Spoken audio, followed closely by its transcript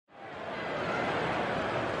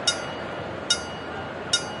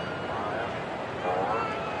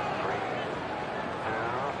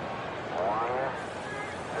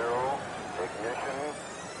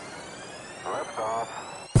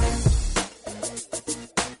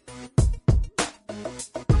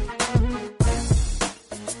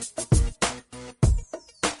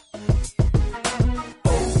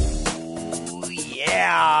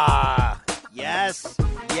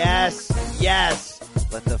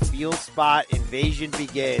Feel Spot invasion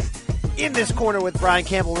begin. In This Corner with Brian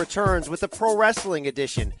Campbell returns with the Pro Wrestling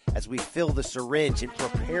edition as we fill the syringe and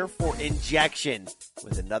prepare for injection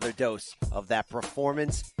with another dose of that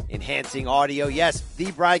performance-enhancing audio. Yes,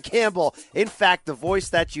 the Brian Campbell. In fact, the voice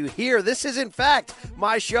that you hear, this is in fact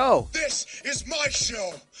my show. This is my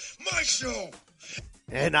show. My show.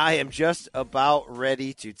 And I am just about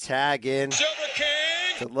ready to tag in Silver King.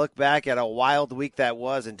 to look back at a wild week that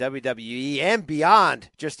was in WWE and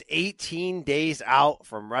beyond. Just 18 days out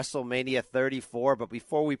from WrestleMania 34. But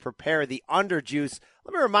before we prepare the underjuice,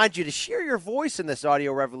 let me remind you to share your voice in this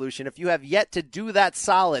audio revolution. If you have yet to do that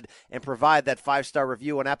solid and provide that 5-star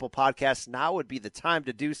review on Apple Podcasts, now would be the time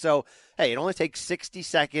to do so. Hey, it only takes 60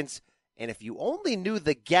 seconds. And if you only knew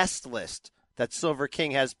the guest list that Silver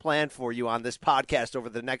King has planned for you on this podcast over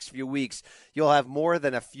the next few weeks, you'll have more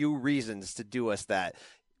than a few reasons to do us that.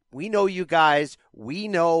 We know you guys. We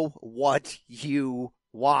know what you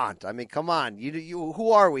want. I mean, come on. You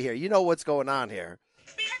who are we here? You know what's going on here.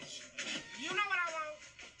 Bitch, you know what I want.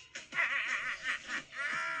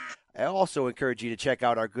 I also encourage you to check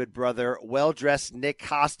out our good brother, well-dressed Nick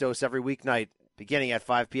Costos, every weeknight beginning at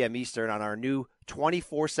 5 p.m. Eastern on our new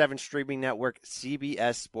 24/7 streaming network,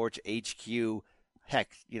 CBS Sports HQ. Heck,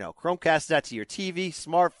 Chromecast that to your TV,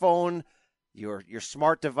 smartphone, your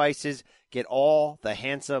smart devices. Get all the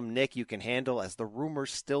handsome Nick you can handle as the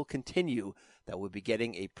rumors still continue that we'll be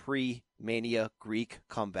getting a pre-Mania Greek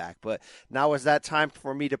comeback. But now is that time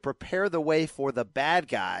for me to prepare the way for the bad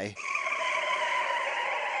guy.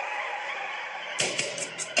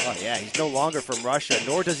 Oh, yeah, he's no longer from Russia,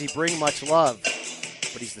 nor does he bring much love.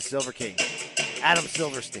 But he's the Silver King, Adam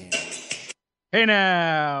Silverstein. Hey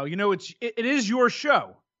now, it is your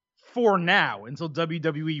show for now until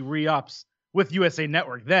WWE re-ups with USA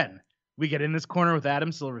Network. Then we get in this corner with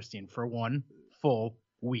Adam Silverstein for one full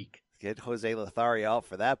week. Get Jose Lothario out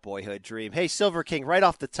for that boyhood dream. Hey, Silver King, right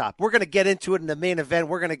off the top, we're going to get into it in the main event.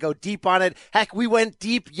 We're going to go deep on it. Heck, we went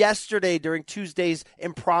deep yesterday during Tuesday's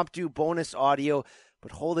impromptu bonus audio.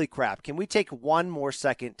 But holy crap, can we take one more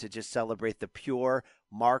second to just celebrate the pure,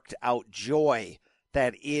 marked-out joy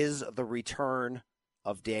that is the return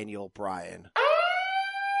of Daniel Bryan?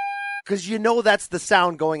 Because that's the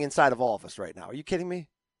sound going inside of all of us right now. Are you kidding me?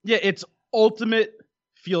 Yeah, it's ultimate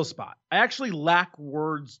feel spot. I actually lack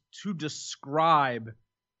words to describe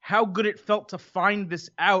how good it felt to find this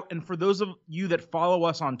out. And for those of you that follow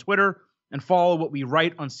us on Twitter and follow what we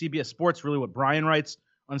write on CBS Sports, really what Brian writes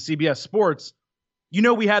on CBS Sports,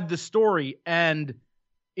 we had this story, and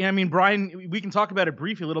Brian, we can talk about it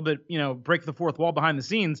briefly a little bit, break the fourth wall behind the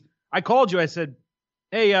scenes. I called you. I said,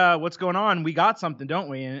 hey, what's going on? We got something, don't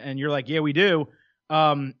we? And you're like, yeah, we do.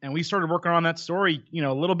 And we started working on that story,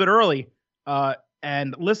 a little bit early.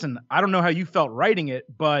 And listen, I don't know how you felt writing it,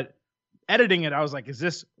 but editing it, I was like, is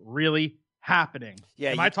this really happening?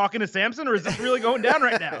 Yeah, Am I talking to Samson, or is this really going down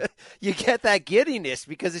right now? You get that giddiness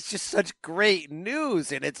because it's just such great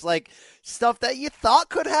news, and it's like stuff that you thought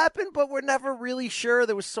could happen, but we're never really sure.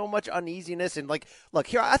 There was so much uneasiness, and look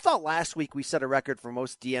here, I thought last week we set a record for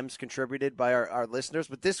most DMs contributed by our listeners,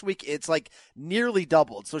 but this week it's like nearly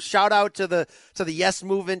doubled. So shout out to the Yes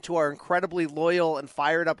Movement, to our incredibly loyal and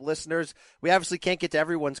fired up listeners. We obviously can't get to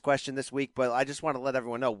everyone's question this week, but I just want to let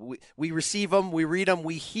everyone know we receive them, we read them,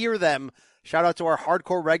 we hear them. Shout out to our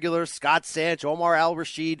hardcore regulars, Scott Sanch, Omar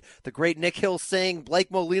Al-Rashid, the great Nick Hill Singh, Blake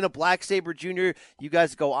Molina, Black Saber Jr. You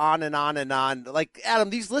guys go on and on and on. Like, Adam,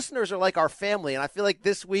 these listeners are like our family, and I feel like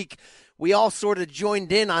this week we all sort of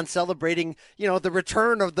joined in on celebrating, the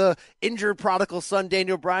return of the injured prodigal son,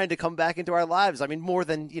 Daniel Bryan, to come back into our lives. I mean, more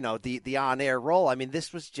than, the on-air role. I mean,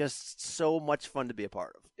 this was just so much fun to be a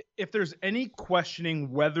part of. If there's any questioning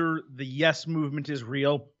whether the Yes Movement is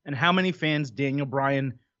real and how many fans Daniel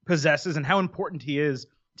Bryan possesses and how important he is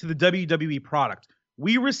to the WWE product,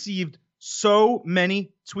 we received so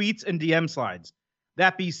many tweets and DM slides.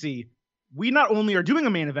 That BC, we not only are doing a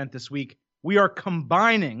main event this week, we are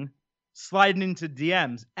combining sliding into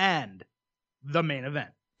DMs and the main event.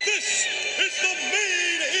 This is the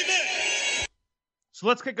main event. So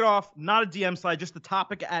let's kick it off. Not a DM slide, just the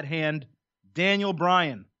topic at hand. Daniel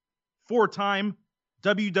Bryan, 4-time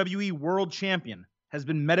WWE World Champion, has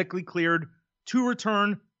been medically cleared to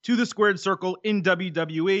return to the squared circle in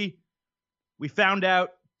WWE. We found out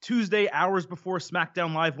Tuesday, hours before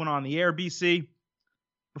SmackDown Live went on the air, BC.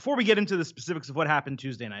 Before we get into the specifics of what happened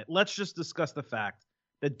Tuesday night, let's just discuss the fact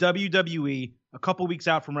that WWE, a couple weeks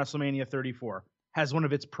out from WrestleMania 34, has one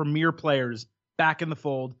of its premier players back in the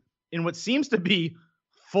fold in what seems to be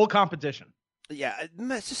full competition. Yeah,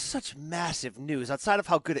 it's just such massive news outside of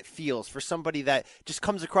how good it feels for somebody that just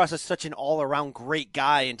comes across as such an all-around great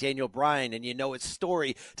guy in Daniel Bryan, and you know his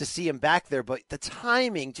story to see him back there. But the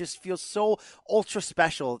timing just feels so ultra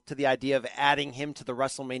special to the idea of adding him to the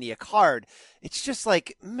WrestleMania card. It's just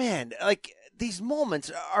like, man, like these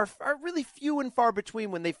moments are really few and far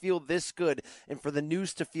between when they feel this good, and for the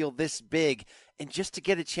news to feel this big, and just to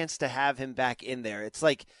get a chance to have him back in there. It's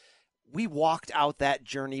like, we walked out that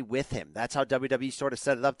journey with him. That's how WWE sort of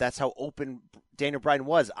set it up. That's how open Daniel Bryan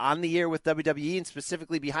was on the air with WWE and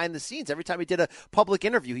specifically behind the scenes. Every time he did a public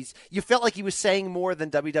interview, you felt like he was saying more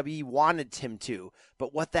than WWE wanted him to.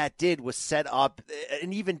 But what that did was set up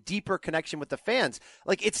an even deeper connection with the fans.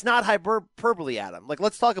 Like, it's not hyperbole, Adam. Like,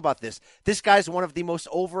 let's talk about this. This guy's one of the most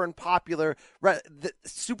over and popular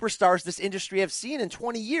superstars this industry have seen in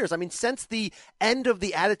 20 years. I mean, since the end of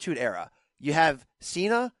the Attitude Era, you have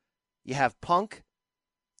Cena, you have Punk,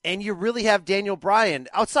 and you really have Daniel Bryan,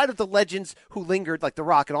 outside of the legends who lingered, like The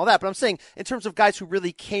Rock and all that. But I'm saying, in terms of guys who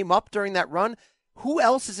really came up during that run, who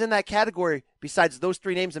else is in that category besides those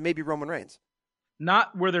three names and maybe Roman Reigns?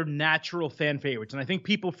 Not where they're natural fan favorites. And I think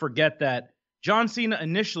people forget that John Cena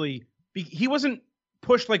initially, he wasn't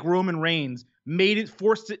pushed like Roman Reigns,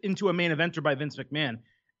 forced it into a main eventer by Vince McMahon.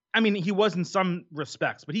 I mean, he was in some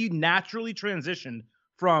respects, but he naturally transitioned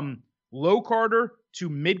from low Carter to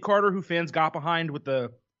mid Carter, who fans got behind with the,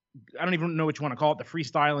 I don't even know what you want to call it, the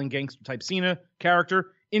freestyling gangster type Cena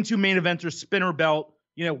character, into main eventer, spinner belt,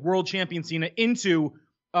 world champion Cena, into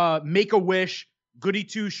Make-A-Wish, goody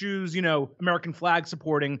two shoes, American flag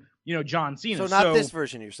supporting, John Cena. So not this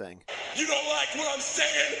version, you're saying. You don't like what I'm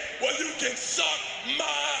saying? Well, you can suck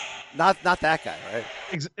my... Not that guy,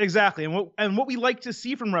 right? Exactly. And what we like to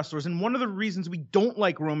see from wrestlers, and one of the reasons we don't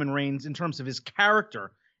like Roman Reigns in terms of his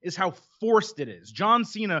character, is how forced it is. John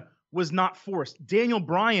Cena was not forced. Daniel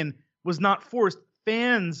Bryan was not forced.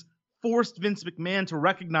 Fans forced Vince McMahon to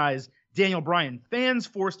recognize Daniel Bryan. Fans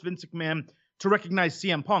forced Vince McMahon to recognize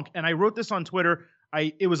CM Punk. And I wrote this on Twitter.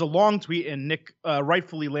 It was a long tweet, and Nick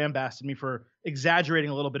rightfully lambasted me for exaggerating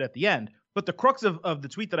a little bit at the end. But the crux of the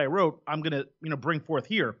tweet that I wrote, I'm going to bring forth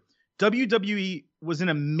here. WWE was in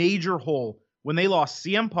a major hole when they lost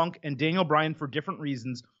CM Punk and Daniel Bryan for different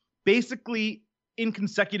reasons, basically in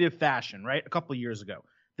consecutive fashion, right? A couple of years ago.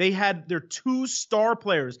 They had their two star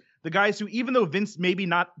players, the guys who, even though Vince maybe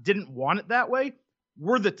didn't want it that way,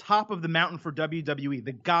 were the top of the mountain for WWE.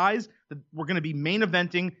 The guys that were going to be main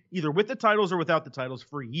eventing either with the titles or without the titles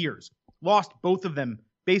for years. Lost both of them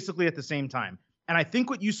basically at the same time. And I think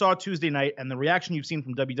what you saw Tuesday night and the reaction you've seen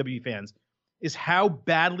from WWE fans is how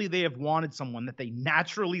badly they have wanted someone that they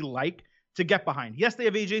naturally like to get behind. Yes, they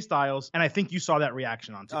have AJ Styles, and I think you saw that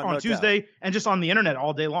reaction on Tuesday and just on the internet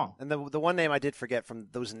all day long. And the one name I did forget from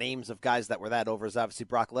those names of guys that were that over is obviously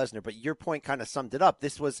Brock Lesnar, but your point kind of summed it up.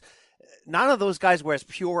 This was, none of those guys were as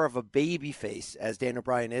pure of a baby face as Daniel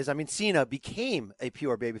Bryan is. I mean, Cena became a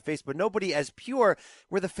pure baby face, but nobody as pure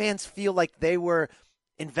where the fans feel like they were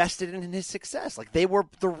invested in his success. Like they were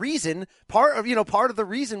the reason, part of the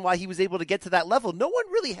reason why he was able to get to that level. No one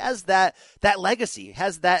really has that legacy,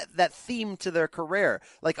 has that theme to their career.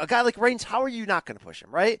 Like a guy like Reigns, how are you not going to push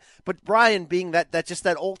him, right? But Bryan being that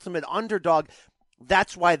ultimate underdog,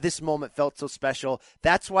 that's why this moment felt so special.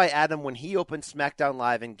 That's why Adam, when he opened SmackDown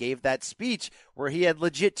Live and gave that speech where he had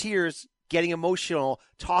legit tears, getting emotional,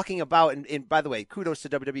 talking about, and by the way, kudos to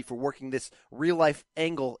WWE for working this real-life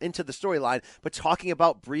angle into the storyline, but talking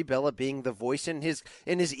about Brie Bella being the voice in his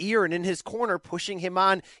ear and in his corner, pushing him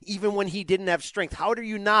on even when he didn't have strength. How do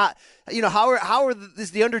you not, is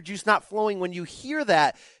the underjuice not flowing when you hear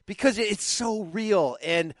that? Because it's so real.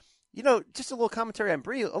 And just a little commentary on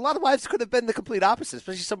Brie. A lot of wives could have been the complete opposite,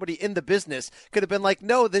 especially somebody in the business could have been like,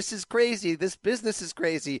 no, this is crazy. This business is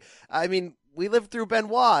crazy. I mean, we lived through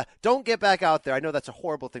Benoit. Don't get back out there. I know that's a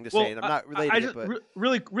horrible thing to say, and I'm not related to it.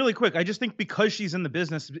 Really quick, I just think because she's in the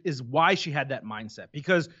business is why she had that mindset.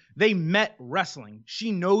 Because they met wrestling.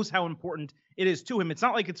 She knows how important it is to him. It's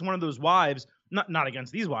not like it's one of those wives, not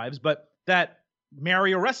against these wives, but that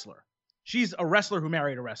marry a wrestler. She's a wrestler who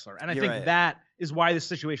married a wrestler. And I think that is why this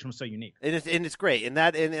situation was so unique. And it's great.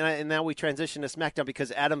 And now we transition to SmackDown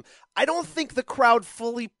because, Adam, I don't think the crowd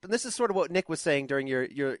fully – and this is sort of what Nick was saying during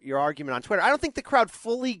your argument on Twitter. I don't think the crowd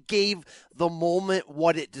fully gave the moment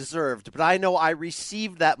what it deserved. But I know I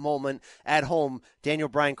received that moment at home, Daniel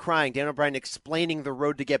Bryan crying, Daniel Bryan explaining the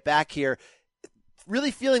road to get back here,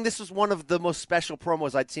 really feeling this was one of the most special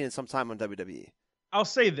promos I'd seen in some time on WWE. I'll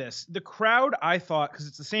say this. The crowd, I thought, because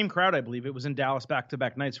it's the same crowd, I believe, it was in Dallas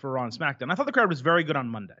back-to-back nights for Raw and SmackDown. I thought the crowd was very good on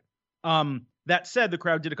Monday. That said, the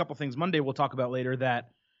crowd did a couple things Monday we'll talk about later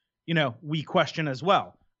that, we question as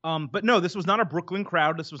well. But no, this was not a Brooklyn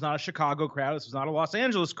crowd. This was not a Chicago crowd. This was not a Los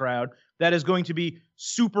Angeles crowd that is going to be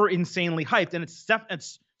super insanely hyped. And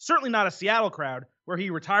it's certainly not a Seattle crowd where he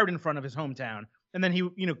retired in front of his hometown and then he,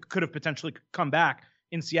 could have potentially come back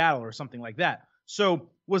in Seattle or something like that. So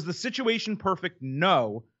was the situation perfect?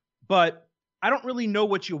 No, but I don't really know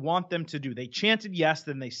what you want them to do. They chanted yes,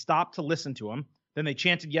 then they stopped to listen to him. Then they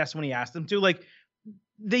chanted yes when he asked them to. Like,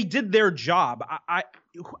 they did their job. I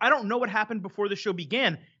don't know what happened before the show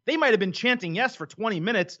began. They might have been chanting yes for 20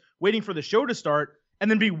 minutes, waiting for the show to start,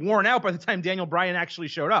 and then be worn out by the time Daniel Bryan actually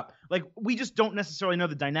showed up. Like, we just don't necessarily know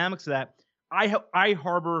the dynamics of that. I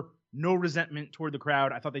harbor no resentment toward the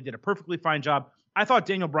crowd. I thought they did a perfectly fine job. I thought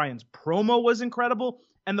Daniel Bryan's promo was incredible.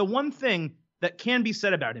 And the one thing that can be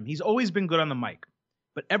said about him, he's always been good on the mic.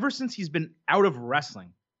 But ever since he's been out of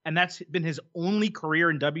wrestling, and that's been his only career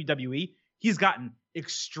in WWE, he's gotten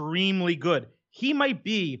extremely good. He might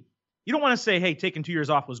be, you don't want to say, hey, taking 2 years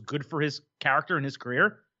off was good for his character and his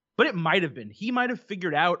career, but it might have been. He might have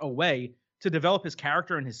figured out a way to develop his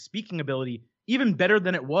character and his speaking ability even better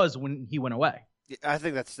than it was when he went away. I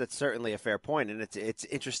think that's certainly a fair point, and it's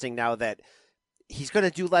interesting now that he's going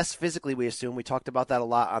to do less physically, we assume. We talked about that a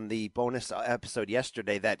lot on the bonus episode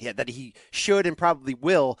yesterday, that he should and probably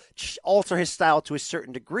will alter his style to a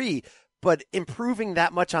certain degree, but improving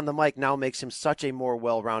that much on the mic now makes him such a more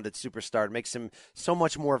well-rounded superstar. It makes him so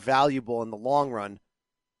much more valuable in the long run.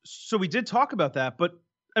 So we did talk about that, but,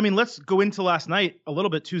 I mean, let's go into last night a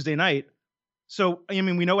little bit, Tuesday night. So, I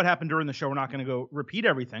mean, we know what happened during the show. We're not going to go repeat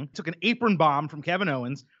everything. Took an apron bomb from Kevin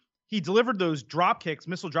Owens. He delivered those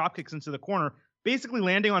missile drop kicks into the corner, basically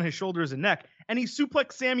landing on his shoulders and neck. And he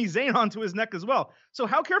suplexed Sami Zayn onto his neck as well. So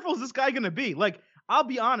how careful is this guy going to be? Like, I'll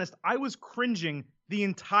be honest, I was cringing the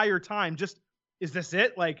entire time. Just, is this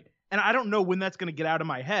it? Like, and I don't know when that's going to get out of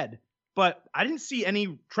my head. But I didn't see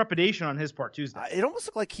any trepidation on his part Tuesday. It almost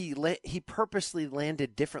looked like he purposely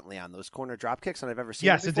landed differently on those corner drop kicks than I've ever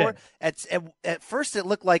seen before. It did. At first, it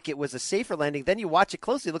looked like it was a safer landing. Then you watch it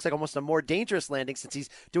closely, it looks like almost a more dangerous landing since he's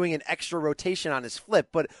doing an extra rotation on his flip.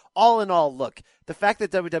 But all in all, look, the fact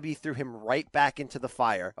that WWE threw him right back into the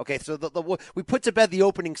fire. Okay, so we put to bed the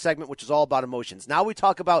opening segment, which is all about emotions. Now we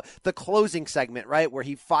talk about the closing segment, right, where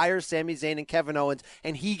he fires Sami Zayn and Kevin Owens,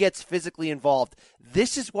 and he gets physically involved.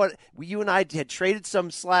 This is what you and I had traded some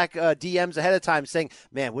Slack DMs ahead of time saying,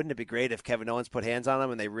 man, wouldn't it be great if Kevin Owens put hands on him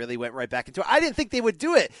and they really went right back into it? I didn't think they would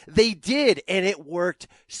do it. They did, and it worked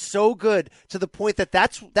so good to the point that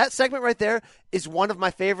that segment right there is one of my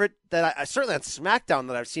favorite that I certainly on SmackDown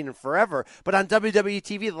that I've seen in forever, but on WWE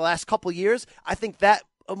TV the last couple years, I think that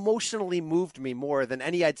emotionally moved me more than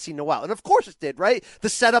any I'd seen in a while. And of course it did, right? The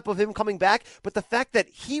setup of him coming back, but the fact that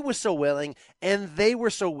he was so willing and they were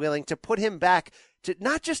so willing to put him back to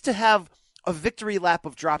not just to have a victory lap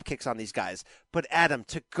of drop kicks on these guys, but Adam,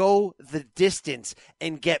 to go the distance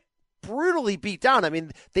and get brutally beat down. I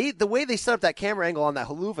mean, the way they set up that camera angle on that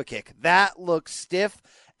haluva kick, that looks stiff.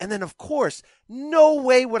 And then, of course, no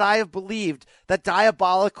way would I have believed that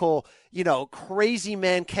diabolical, crazy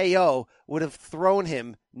man KO would have thrown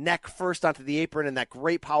him neck first onto the apron and that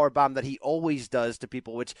great power bomb that he always does to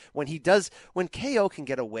people, which when KO can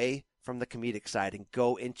get away from the comedic side and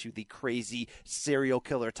go into the crazy serial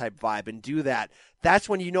killer type vibe and do that, that's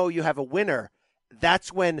when you know you have a winner.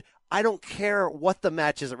 That's when I don't care what the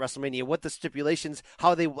match is at WrestleMania, what the stipulations,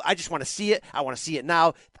 I just want to see it. I want to see it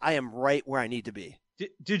now. I am right where I need to be.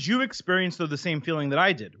 Did you experience, though, the same feeling that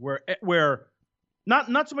I did, where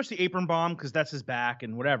not so much the apron bomb because that's his back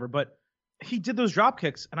and whatever, but he did those drop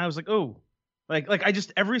kicks and I was like, oh, like I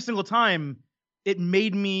just every single time it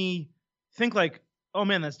made me think like, oh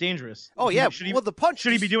man, that's dangerous. Oh yeah, the punch.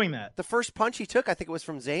 Should he be doing that? The first punch he took, I think it was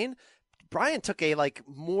from Zayn. Bryan took a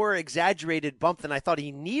more exaggerated bump than I thought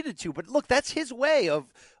he needed to, but look, that's his way of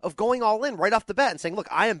going all in right off the bat and saying, look,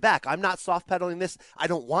 I am back. I'm not soft pedaling this. I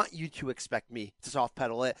don't want you to expect me to soft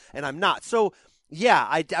pedal it, and I'm not. So yeah,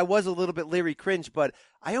 I was a little bit leery cringe, but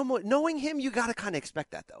I almost, knowing him, you got to kind of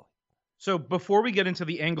expect that though. So before we get into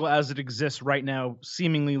the angle as it exists right now,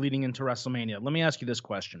 seemingly leading into WrestleMania, let me ask you this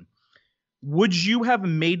question. Would you have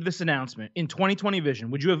made this announcement in 2020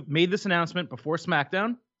 vision? Would you have made this announcement before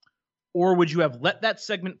SmackDown? Or would you have let that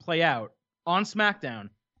segment play out on SmackDown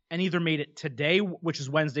and either made it today, which is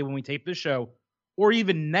Wednesday when we tape this show, or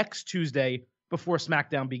even next Tuesday before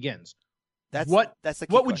SmackDown begins? That's the key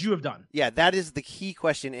what would question. you have done? Yeah, that is the key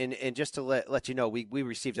question. And just to let you know, we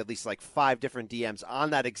received at least 5 different DMs on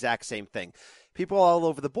that exact same thing. People all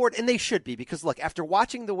over the board, and they should be, because look, after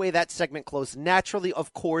watching the way that segment closed, naturally,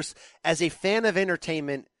 of course, as a fan of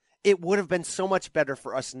entertainment, it would have been so much better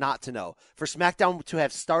for us not to know. For SmackDown to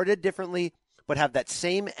have started differently, but have that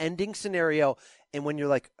same ending scenario, And when you're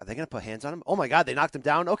like, are they going to put hands on him? Oh, my God, they knocked him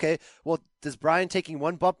down. Okay, well, does Bryan taking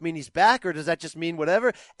one bump mean he's back, or does that just mean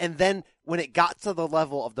whatever? And then when it got to the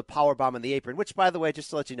level of the powerbomb in the apron, which, by the way, just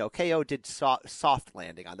to let you know, KO did soft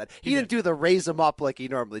landing on that. He didn't do the raise him up like he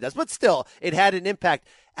normally does, but still, it had an impact.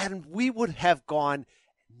 And we would have gone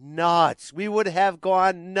nuts. We would have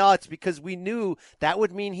gone nuts because we knew that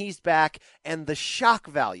would mean he's back, and the shock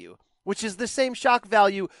value, which is the same shock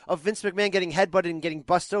value of Vince McMahon getting headbutted and getting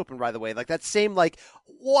busted open, by the way. Like that same, like,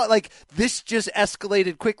 what, like this just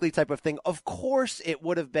escalated quickly type of thing. Of course it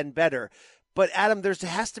would have been better. But Adam, there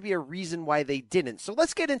has to be a reason why they didn't. So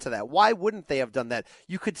let's get into that. Why wouldn't they have done that?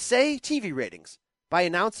 You could say TV ratings by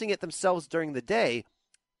announcing it themselves during the day.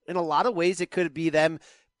 In a lot of ways, it could be them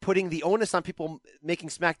putting the onus on people making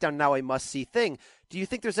SmackDown now a must-see thing. Do you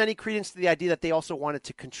think there's any credence to the idea that they also wanted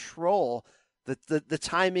to control the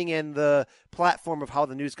timing and the platform of how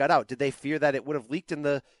the news got out? Did they fear that it would have leaked in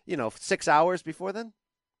the 6 hours before then?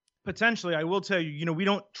 Potentially. I will tell you, we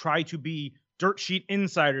don't try to be dirt sheet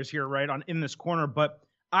insiders here, right, in this corner, but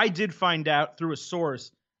I did find out through a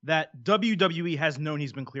source that WWE has known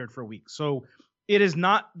he's been cleared for a week. So it is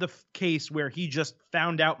not the case where he just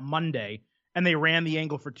found out Monday and they ran the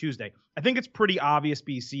angle for Tuesday. I think it's pretty obvious,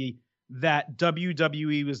 BC, that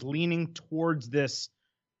WWE was leaning towards this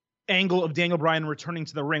angle of Daniel Bryan returning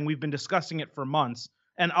to the ring. We've been discussing it for months,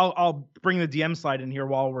 and I'll bring the DM slide in here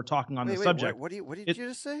while we're talking on the subject. What did you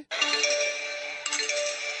just say?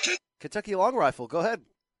 Kentucky Long Rifle. Go ahead.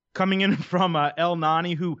 Coming in from El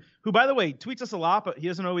Nani, who by the way tweets us a lot, but he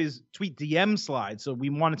doesn't always tweet DM slides, so we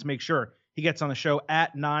wanted to make sure he gets on the show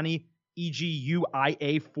at Nani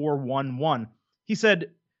EGUIA 411. He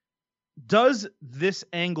said, "Does this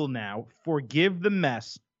angle now forgive the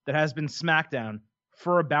mess that has been SmackDown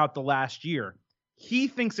for about the last year?" He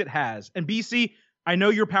thinks it has. And BC, I know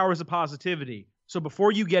your powers of positivity, so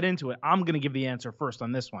before you get into it, I'm going to give the answer first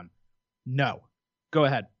on this one. No. Go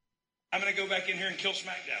ahead. I'm going to go back in here and kill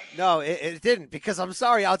SmackDown. No, it didn't, because I'm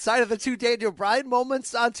sorry, outside of the two Daniel Bryan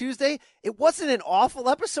moments on Tuesday, it wasn't an awful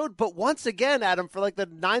episode, but once again, Adam, for like the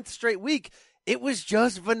 9th straight week, it was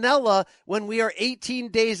just vanilla when we are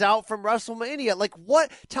 18 days out from WrestleMania. Like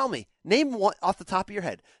what? Tell me, name one off the top of your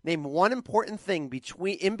head. Name one important thing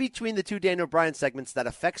in between the two Daniel Bryan segments that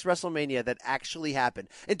affects WrestleMania that actually happened.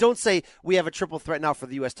 And don't say we have a triple threat now for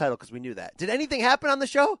the U.S. title, because we knew that. Did anything happen on the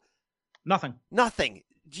show? Nothing.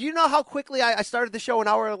 Do you know how quickly I started the show an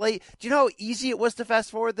hour late? Do you know how easy it was to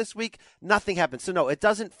fast forward this week? Nothing happened. So no, it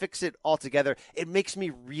doesn't fix it altogether. It makes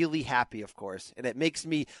me really happy, of course, and it makes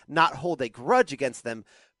me not hold a grudge against them.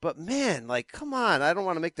 But man, like, come on. I don't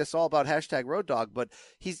want to make this all about #RoadDogg, but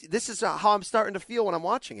this is how I'm starting to feel when I'm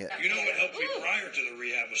watching it. You know what helped me prior to the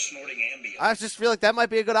rehab was snorting Ambien. I just feel like that might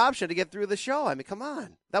be a good option to get through the show. I mean, come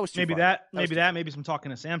on. That was too far. Maybe some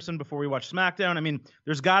talking to Samson before we watch SmackDown. I mean,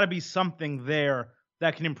 there's got to be something there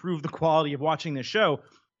that can improve the quality of watching this show.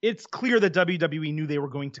 It's clear that WWE knew they were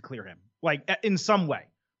going to clear him, like in some way.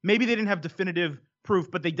 Maybe they didn't have definitive proof,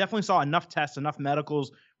 but they definitely saw enough tests, enough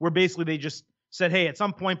medicals, where basically they just said, hey, at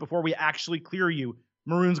some point before we actually clear you,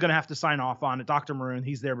 Maroon's going to have to sign off on it. Dr. Maroon,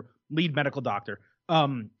 he's their lead medical doctor,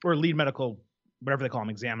 or lead medical, whatever they call him,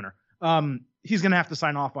 examiner. He's going to have to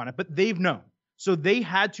sign off on it, but they've known. So they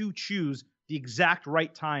had to choose the exact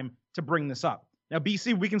right time to bring this up. Now,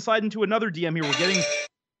 BC, we can slide into another DM here. We're getting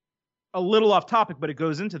a little off topic, but it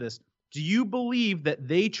goes into this. Do you believe that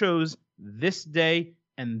they chose this day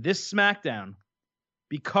and this SmackDown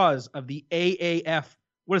because of the AAF,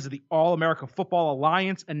 what is it, the All-America Football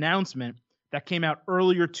Alliance announcement that came out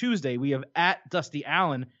earlier Tuesday? We have at Dusty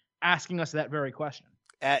Allen asking us that very question.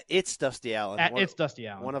 It's Dusty Allen. It's Dusty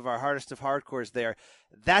Allen. One of our hardest of hardcores there.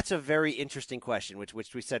 That's a very interesting question, which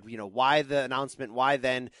we said, why the announcement, why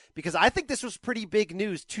then? Because I think this was pretty big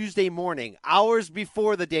news Tuesday morning, hours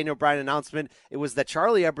before the Daniel Bryan announcement. It was that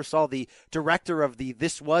Charlie Ebersol, the director of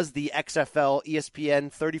This Was the XFL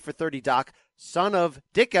ESPN 30 for 30 doc, son of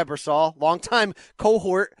Dick Ebersol, longtime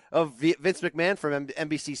cohort of Vince McMahon from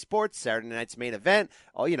NBC Sports, Saturday Night's Main Event.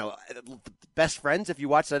 Best friends if you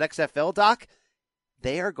watch that XFL doc.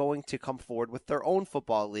 They are going to come forward with their own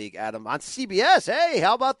football league, Adam, on CBS. Hey,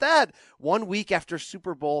 how about that? 1 week after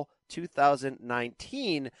Super Bowl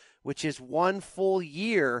 2019, which is 1 full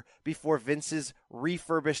year before Vince's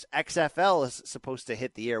refurbished XFL is supposed to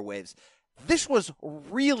hit the airwaves. This was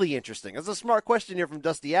really interesting. That's a smart question here from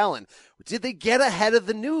Dusty Allen. Did they get ahead of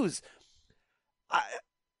the news?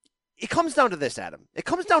 It comes down to this, Adam. It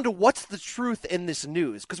comes down to what's the truth in this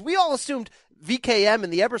news. Because we all assumed VKM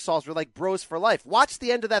and the Ebersols were like bros for life. Watch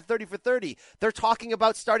the end of that 30 for 30. They're talking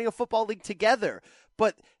about starting a football league together.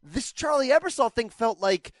 But this Charlie Ebersol thing felt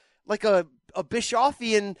like a a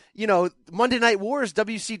Bischoffian, Monday Night Wars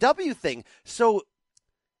WCW thing. So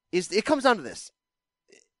it comes down to this.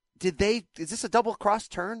 Is this a double cross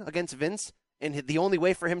turn against Vince? And the only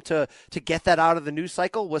way for him to get that out of the news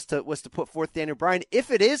cycle was to put forth Daniel Bryan.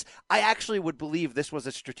 If it is, I actually would believe this was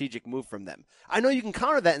a strategic move from them. I know you can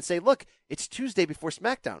counter that and say, look, it's Tuesday before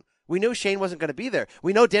SmackDown. We know Shane wasn't going to be there.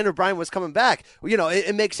 We know Daniel Bryan was coming back.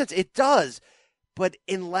 It makes sense. It does. But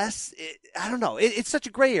I don't know. It's such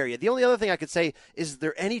a gray area. The only other thing I could say is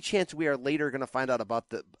there any chance we are later going to find out about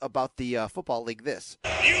the football league this?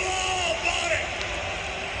 You all bought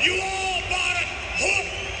it. You all bought it. Hook,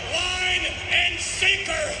 line, and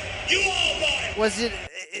sinker. You all bought it.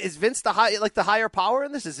 Is Vince the higher power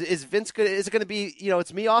in this? Is Vince is it going to be,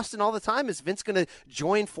 it's me, Austin, all the time? Is Vince going to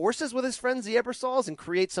join forces with his friends, the Ebersols, and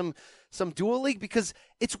create some dual league? Because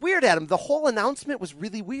it's weird, Adam. The whole announcement was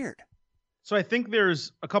really weird. So I think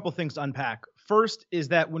there's a couple things to unpack. First is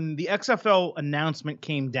that when the XFL announcement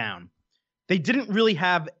came down, they didn't really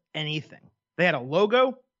have anything. They had a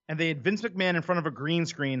logo, and they had Vince McMahon in front of a green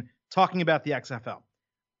screen talking about the XFL.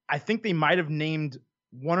 I think they might have named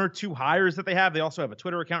one or two hires that they have. They also have a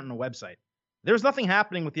Twitter account and a website. There's nothing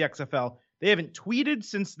happening with the XFL. They haven't tweeted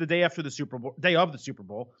since the day of the Super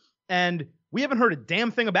Bowl, and we haven't heard a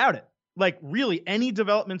damn thing about it. Like, really, any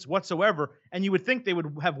developments whatsoever, and you would think they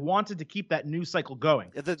would have wanted to keep that news cycle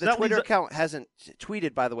going. The Twitter account hasn't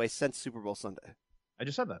tweeted, by the way, since Super Bowl Sunday. I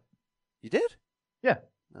just said that. You did? Yeah.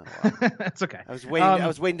 Oh, wow. That's okay. I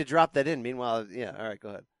was waiting to drop that in. Meanwhile, yeah. All right, go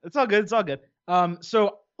ahead. It's all good. It's all good.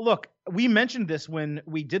 So, look, we mentioned this when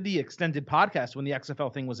we did the extended podcast when the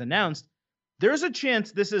XFL thing was announced. There's a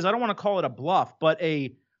chance this is, I don't want to call it a bluff, but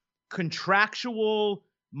a contractual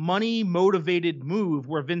money-motivated move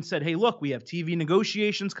where Vince said, hey, look, we have TV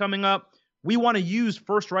negotiations coming up. We want to use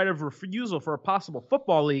first right of refusal for a possible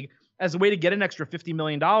football league as a way to get an extra $50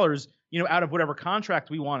 million, out of whatever contract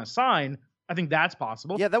we want to sign. I think that's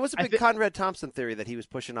possible. Yeah, that was a big Conrad Thompson theory that he was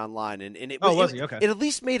pushing online, and it was he? Okay. It at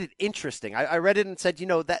least made it interesting. I read it and said,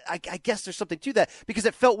 that I guess there's something to that, because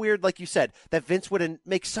it felt weird, like you said, that Vince would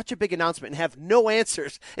make such a big announcement and have no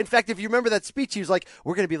answers. In fact, if you remember that speech, he was like,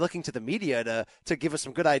 "We're going to be looking to the media to give us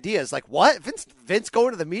some good ideas." Like, what? Vince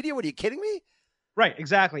going to the media? What, are you kidding me? Right,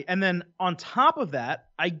 exactly. And then on top of that,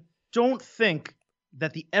 I don't think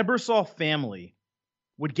that the Ebersol family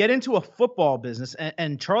would get into a football business.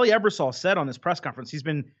 And Charlie Ebersol said on this press conference, he's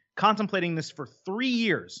been contemplating this for 3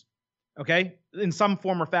 years, okay? In some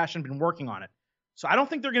form or fashion, been working on it. So I don't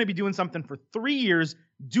think they're going to be doing something for 3 years,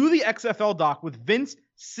 do the XFL doc with Vince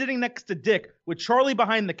sitting next to Dick, with Charlie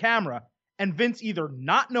behind the camera, and Vince either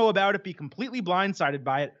not know about it, be completely blindsided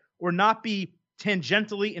by it, or not be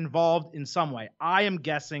tangentially involved in some way. I am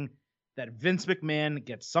guessing that Vince McMahon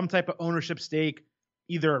gets some type of ownership stake,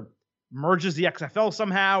 either merges the XFL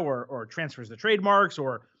somehow or transfers the trademarks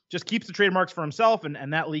or just keeps the trademarks for himself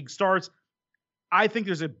and that league starts. I think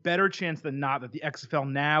there's a better chance than not that the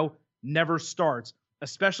XFL now never starts,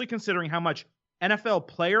 especially considering how much NFL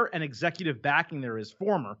player and executive backing there is,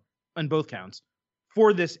 former, on both counts,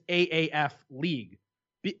 for this AAF league,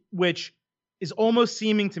 which is almost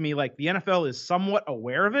seeming to me like the NFL is somewhat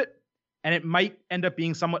aware of it, and it might end up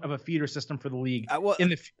being somewhat of a feeder system for the league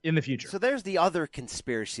in the future. So there's the other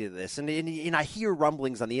conspiracy to this, and I hear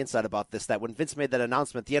rumblings on the inside about this, that when Vince made that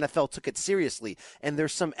announcement, the NFL took it seriously, and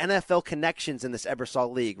there's some NFL connections in this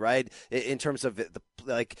Ebersol league, right? In terms of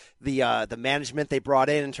the management they brought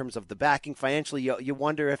in terms of the backing financially. You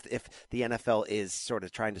wonder if the NFL is sort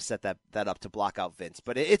of trying to set that up to block out Vince,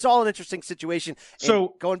 but it's all an interesting situation. So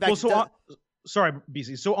and going back sorry,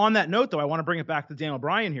 BC. So on that note, though, I want to bring it back to Daniel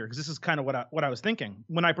Bryan here, because this is kind of what I was thinking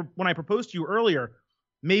when I proposed to you earlier.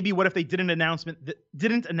 Maybe what if they didn't announce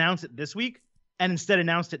it this week and instead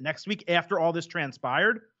announced it next week after all this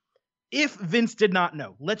transpired? If Vince did not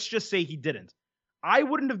know, let's just say he didn't, I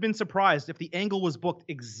wouldn't have been surprised if the angle was booked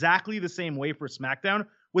exactly the same way for SmackDown,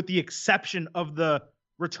 with the exception of the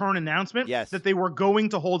return announcement that they were going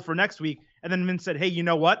to hold for next week, and then Vince said, "Hey, you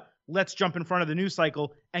know what? Let's jump in front of the news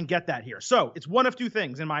cycle and get that here." So it's one of two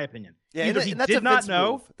things, in my opinion. Yeah, either he did not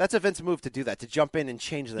know. That's a Vince move to do that, to jump in and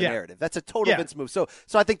change the narrative. That's a total Vince move. So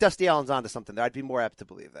I think Dusty Allen's onto something there. I'd be more apt to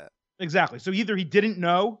believe that. Exactly. So either he didn't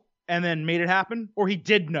know and then made it happen, or he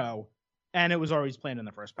did know and it was always planned in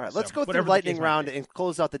the first place. All right, let's go through lightning round and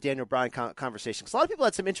close out the Daniel Bryan conversation. Because a lot of people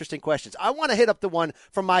had some interesting questions. I want to hit up the one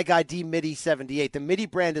from my guy, D-Mitty78. The Mitty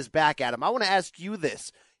brand is back at him. I want to ask you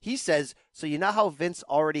this. He says, so you know how Vince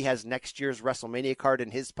already has next year's WrestleMania card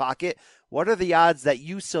in his pocket? What are the odds that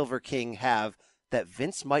you, Silver King, have that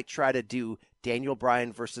Vince might try to do Daniel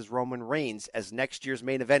Bryan versus Roman Reigns as next year's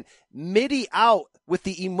main event. Mitty out with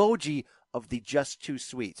the emoji of the just too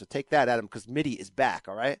sweet. So take that, Adam, because Mitty is back,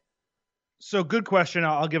 all right? So good question.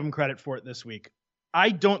 I'll give him credit for it this week. I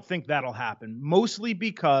don't think that'll happen, mostly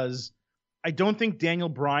because I don't think Daniel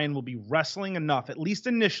Bryan will be wrestling enough, at least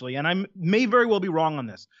initially, and I may very well be wrong on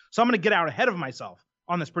this. So I'm going to get out ahead of myself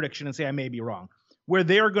on this prediction and say I may be wrong, where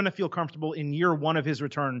they are going to feel comfortable in year one of his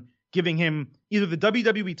return, giving him either the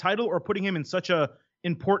WWE title or putting him in such a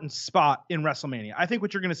important spot in WrestleMania. I think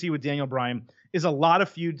what you're going to see with Daniel Bryan is a lot of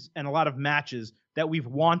feuds and a lot of matches that we've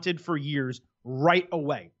wanted for years right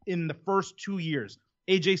away in the first 2 years.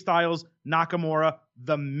 AJ Styles, Nakamura,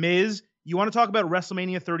 The Miz. You want to talk about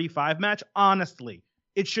WrestleMania 35 match? Honestly,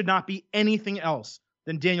 it should not be anything else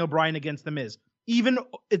than Daniel Bryan against The Miz. Even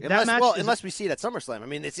that match, unless we see it at SummerSlam. I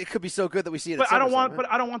mean, it could be so good that we see it. But at SummerSlam.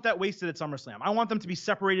 I don't want that wasted at SummerSlam. I want them to be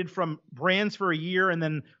separated from brands for a year, and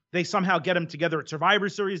then they somehow get them together at Survivor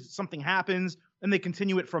Series. Something happens, and they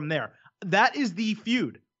continue it from there. That is the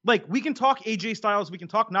feud. Like, we can talk AJ Styles, we can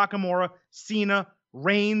talk Nakamura, Cena,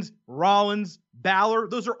 Reigns, Rollins, Balor.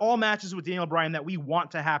 Those are all matches with Daniel Bryan that we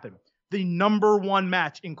want to happen. The number one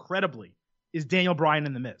match, incredibly, is Daniel Bryan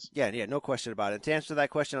and The Miz. Yeah, no question about it. To answer that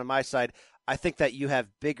question on my side, I think that you have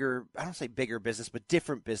bigger, I don't say bigger business, but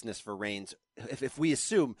different business for Reigns. If we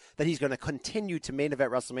assume that he's going to continue to main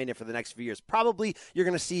event WrestleMania for the next few years, probably you're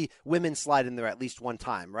going to see women slide in there at least one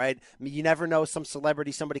time, right? I mean, you never know, some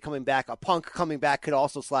celebrity, somebody coming back, a Punk coming back could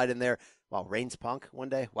also slide in there. Wow, Reigns Punk one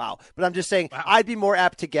day? Wow. But I'm just saying, wow. I'd be more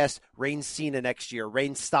apt to guess Reigns Cena next year,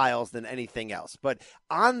 Reigns Styles than anything else. But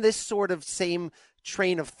on this sort of same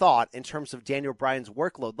train of thought in terms of Daniel Bryan's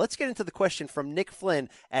workload, let's get into the question from Nick Flynn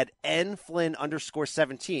at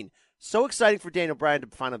nflynn_17. So exciting for Daniel Bryan to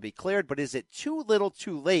finally be cleared, but is it too little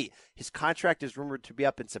too late? His contract is rumored to be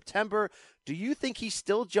up in September. Do you think he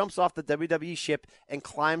still jumps off the WWE ship and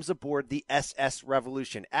climbs aboard the SS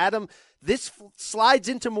Revolution? Adam, this slides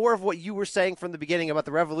into more of what you were saying from the beginning about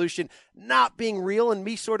the Revolution not being real, and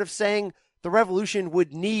me sort of saying the Revolution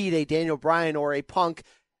would need a Daniel Bryan or a Punk,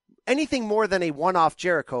 anything more than a one-off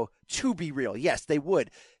Jericho, to be real. Yes, they would.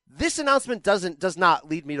 This announcement does not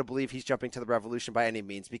lead me to believe he's jumping to the Revolution by any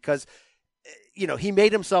means, because, you know, he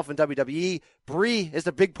made himself in WWE. Brie is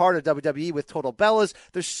a big part of WWE with Total Bellas.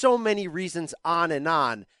 There's so many reasons on and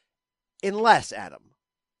on. Unless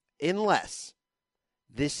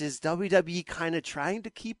this is WWE kind of trying to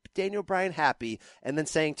keep Daniel Bryan happy and then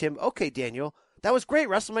saying to him, okay, Daniel, that was great.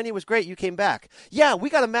 WrestleMania was great. You came back. Yeah, we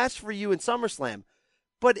got a match for you in SummerSlam.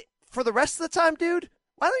 But for the rest of the time, dude,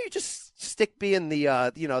 why don't you just stick being the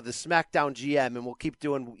the SmackDown GM, and we'll keep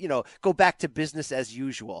doing, go back to business as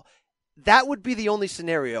usual. That would be the only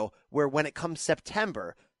scenario where when it comes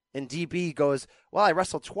September and DB goes, well, I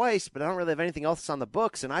wrestled twice, but I don't really have anything else on the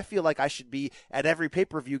books, and I feel like I should be at every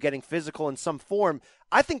pay-per-view getting physical in some form.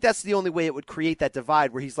 I think that's the only way it would create that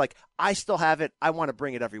divide where he's like, I still have it. I want to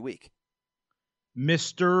bring it every week.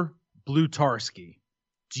 Mr. Blutarski,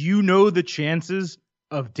 do you know the chances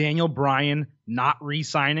of Daniel Bryan not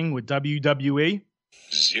re-signing with WWE?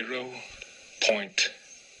 0.0.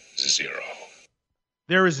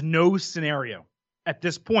 There is no scenario at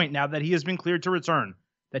this point, now that he has been cleared to return,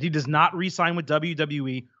 that he does not re-sign with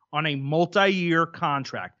WWE on a multi-year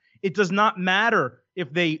contract. It does not matter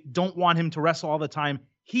if they don't want him to wrestle all the time.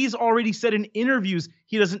 He's already said in interviews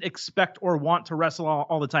he doesn't expect or want to wrestle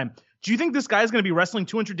all the time. Do you think this guy is going to be wrestling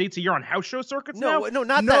 200 dates a year on house show circuits now? No,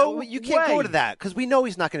 not that. You can't go to that because we know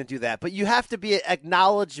he's not going to do that. But you have to be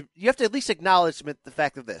acknowledged. You have to at least acknowledge the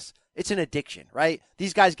fact of this. It's an addiction, right?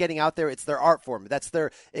 These guys getting out there, it's their art form. That's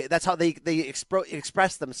how they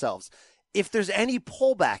express themselves. If there's any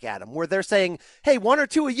pullback at him where they're saying, hey, 1 or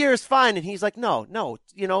 2 a year is fine, and he's like, no,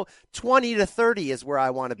 20 to 30 is where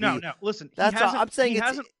I want to be. No, listen. That's all I'm saying.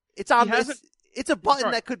 It's a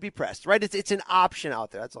button that could be pressed, right? It's an option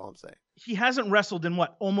out there. That's all I'm saying. He hasn't wrestled in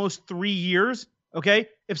almost 3 years. Okay,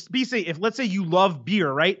 if let's say you love beer,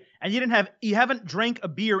 right, and you haven't drank a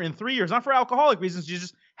beer in 3 years, not for alcoholic reasons, you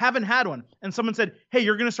just haven't had one, and someone said, hey,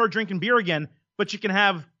 you're going to start drinking beer again, but you can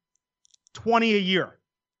have 20 a year.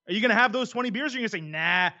 Are you going to have those 20 beers? Or are you going to say,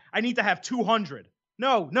 nah, I need to have 200?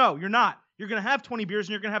 No, you're not. You're going to have 20 beers,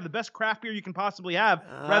 and you're going to have the best craft beer you can possibly have,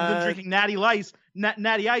 rather than drinking Natty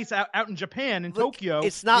Ice out in Japan, in Tokyo.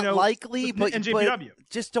 It's not likely, but JPW.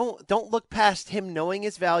 Just don't look past him knowing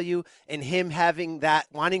his value and him having that,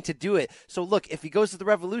 wanting to do it. So look, if he goes to the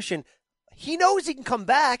Revolution, he knows he can come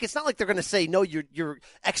back. It's not like they're going to say, no, you're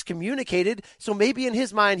excommunicated. So maybe in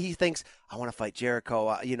his mind, he thinks, I want to fight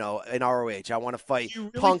Jericho, in ROH. I want to fight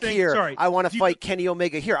Punk here. I want to fight Kenny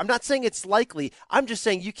Omega here. I'm not saying it's likely. I'm just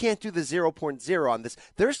saying you can't do the 0.0 on this.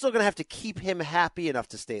 They're still going to have to keep him happy enough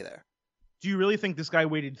to stay there. Do you really think this guy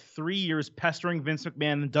waited 3 years pestering Vince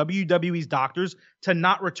McMahon and WWE's doctors to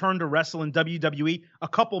not return to wrestle in WWE a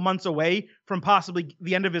couple months away from possibly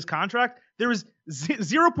the end of his contract? There is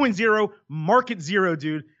 0.0, market zero,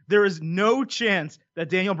 dude. There is no chance that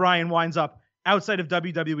Daniel Bryan winds up outside of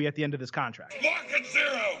WWE at the end of this contract. Market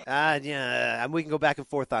zero! Yeah, we can go back and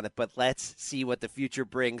forth on it, but let's see what the future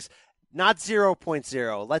brings. Not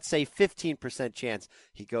 0.0, let's say 15% chance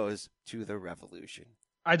he goes to the Revolution.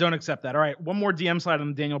 I don't accept that. All right, one more DM slide on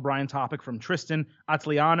the Daniel Bryan topic from Tristan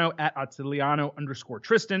Atiliano at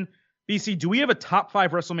Atiliano_Tristan. BC, do we have a top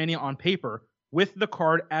 5 WrestleMania on paper with the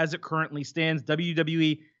card as it currently stands?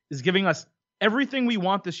 WWE is giving us everything we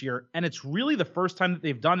want this year, and it's really the first time that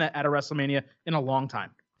they've done that at a WrestleMania in a long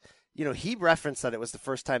time. He referenced that it was the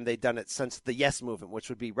first time they'd done it since the Yes Movement, which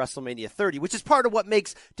would be WrestleMania 30, which is part of what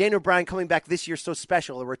makes Daniel Bryan coming back this year so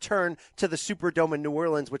special, a return to the Superdome in New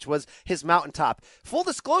Orleans, which was his mountaintop. Full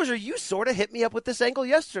disclosure, you sort of hit me up with this angle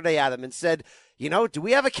yesterday, Adam, and said, do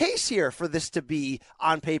we have a case here for this to be,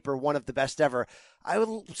 on paper, one of the best ever? I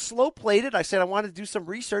slow-played it. I said I wanted to do some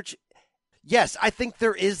research. Yes, I think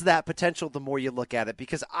there is that potential the more you look at it,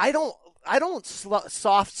 because I don't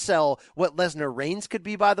soft sell what Lesnar Reigns could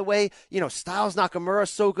be, by the way. Styles Nakamura,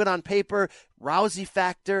 so good on paper. Rousey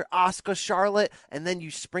factor, Asuka, Charlotte, and then you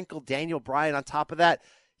sprinkle Daniel Bryan on top of that.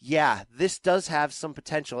 Yeah, this does have some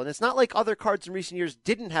potential. And it's not like other cards in recent years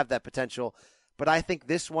didn't have that potential, but I think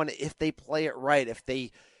this one, if they play it right, if they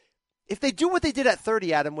do what they did at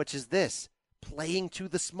 30, Adam, which is this, playing to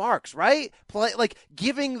the smarks, right?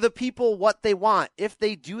 Giving the people what they want. If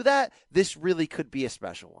they do that, this really could be a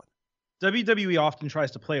special one. WWE often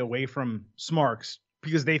tries to play away from smarks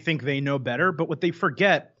because they think they know better, but what they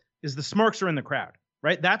forget is the smarks are in the crowd,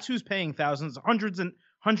 right? That's who's paying hundreds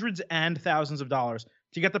and thousands of dollars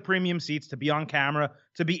to get the premium seats, to be on camera,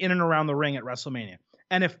 to be in and around the ring at WrestleMania.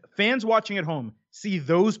 And if fans watching at home see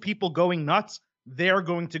those people going nuts, they're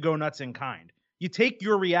going to go nuts in kind. You take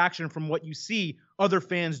your reaction from what you see other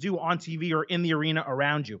fans do on TV or in the arena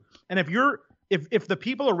around you. And if the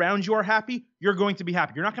people around you are happy, you're going to be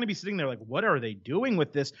happy. You're not going to be sitting there like, what are they doing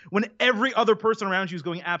with this? When every other person around you is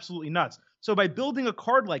going absolutely nuts. So by building a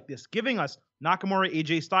card like this, giving us Nakamura,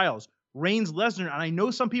 AJ Styles, Reigns, Lesnar, and I know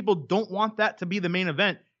some people don't want that to be the main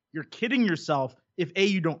event. You're kidding yourself if A,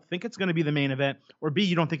 you don't think it's going to be the main event, or B,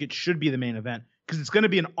 you don't think it should be the main event, because it's going to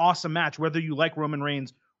be an awesome match, whether you like Roman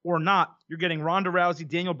Reigns or not. You're getting Ronda Rousey,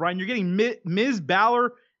 Daniel Bryan. You're getting Miz,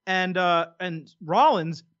 Balor, and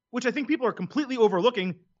Rollins, which I think people are completely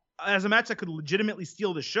overlooking as a match that could legitimately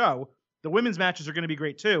steal the show. The women's matches are going to be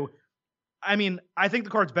great too. I mean, I think the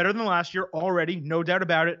card's better than last year already, no doubt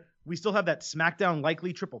about it. We still have that SmackDown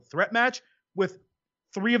likely triple threat match with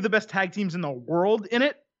 3 of the best tag teams in the world in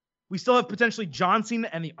it. We still have potentially John Cena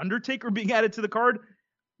and The Undertaker being added to the card.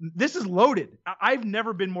 This is loaded. I've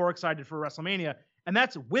never been more excited for WrestleMania, and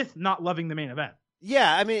that's with not loving the main event.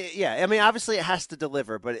 Yeah, I mean, obviously it has to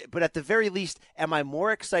deliver, but at the very least, am I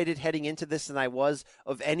more excited heading into this than I was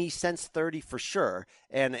of any since 30 for sure?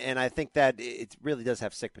 And I think that it really does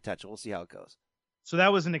have sick potential. We'll see how it goes. So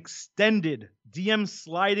that was an extended DM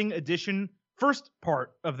sliding edition, first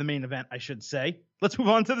part of the main event, I should say. Let's move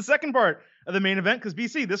on to the second part of the main event, because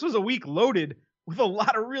BC, this was a week loaded with a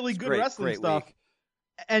lot of really good wrestling stuff. Week.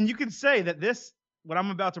 And you could say that this, what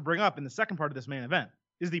I'm about to bring up in the second part of this main event,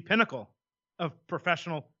 is the pinnacle of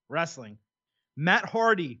professional wrestling. Matt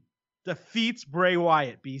Hardy defeats Bray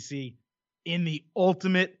Wyatt, BC, in the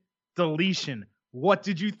ultimate deletion. What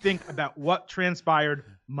did you think about what transpired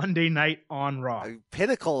Monday night on Raw?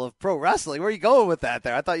 Pinnacle of pro wrestling. Where are you going with that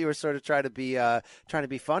there? I thought you were sort of trying to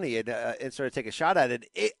be funny and sort of take a shot at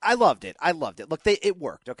it. I loved it. Look, it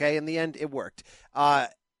worked. Okay, in the end, it worked.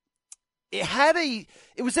 It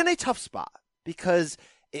was in a tough spot because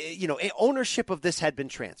ownership of this had been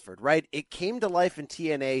transferred, right? It came to life in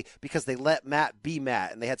TNA because they let Matt be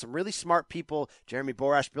Matt, and they had some really smart people, Jeremy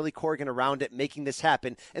Borash, Billy Corgan, around it, making this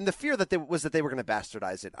happen. And the fear that they were going to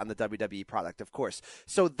bastardize it on the WWE product, of course.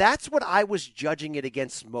 So that's what I was judging it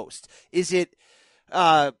against most. Is it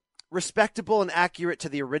respectable and accurate to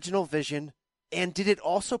the original vision And did it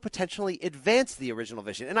also potentially advance the original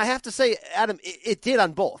vision? And I have to say, Adam, it did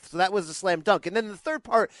on both. So that was a slam dunk. And then the third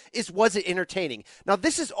part is, was it entertaining? Now,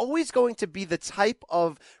 this is always going to be the type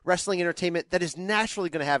of wrestling entertainment that is naturally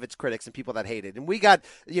going to have its critics and people that hate it. And we got,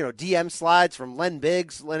 DM slides from Len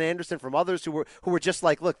Biggs, Len Anderson, from others who were just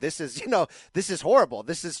like, look, this is horrible.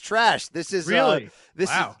 This is trash. This is really,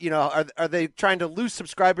 wow. Are they trying to lose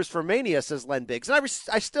subscribers for Mania, says Len Biggs. And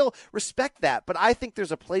I still respect that, but I think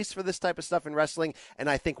there's a place for this type of stuff in wrestling, and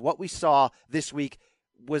I think what we saw this week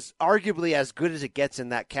was arguably as good as it gets in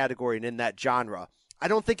that category and in that genre. I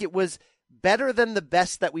don't think it was better than the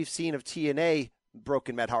best that we've seen of TNA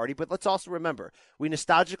Broken Matt Hardy, but let's also remember, we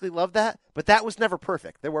nostalgically love that, but that was never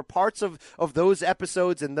perfect. There were parts of those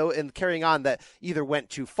episodes and carrying on that either went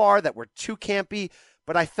too far, that were too campy,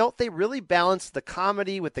 but I felt they really balanced the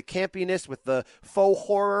comedy with the campiness, with the faux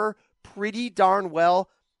horror pretty darn well.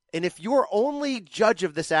 And if your only judge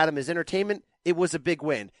of this, Adam, is entertainment, it was a big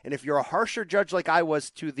win. And if you're a harsher judge like I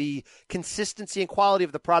was to the consistency and quality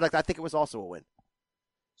of the product, I think it was also a win.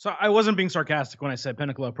 So I wasn't being sarcastic when I said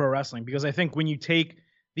pinnacle of pro wrestling, because I think when you take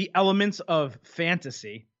the elements of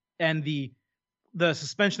fantasy and the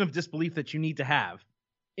suspension of disbelief that you need to have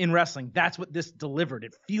in wrestling, that's what this delivered.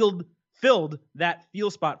 It filled that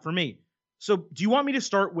feel spot for me. So do you want me to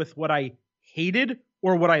start with what I hated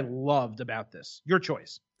or what I loved about this? Your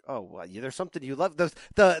choice. Oh, well, there's something you love.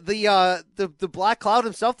 The Black Cloud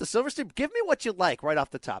himself, the Silverstein. Give me what you like right off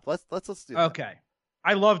the top. Let's do that. Okay.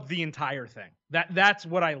 I loved the entire thing. That's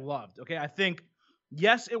what I loved. Okay. I think,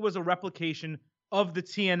 yes, it was a replication of the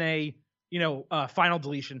TNA, final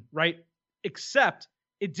deletion, right? Except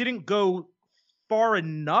it didn't go far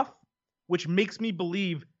enough, which makes me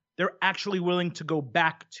believe they're actually willing to go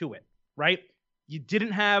back to it, right? You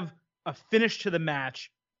didn't have a finish to the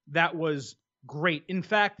match that was great. In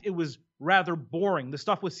fact, it was rather boring. The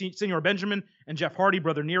stuff with Senor Benjamin and Jeff Hardy,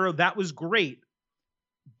 Brother Nero, that was great.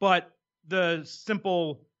 But the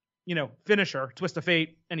simple, finisher, twist of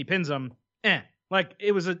fate, and he pins him, Like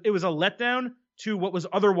it was a letdown to what was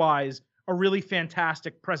otherwise a really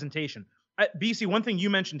fantastic presentation. BC, one thing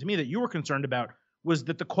you mentioned to me that you were concerned about was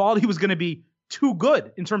that the quality was going to be too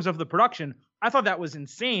good in terms of the production. I thought that was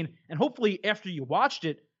insane. And hopefully after you watched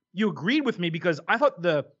it, you agreed with me, because I thought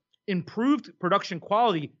the improved production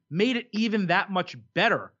quality made it even that much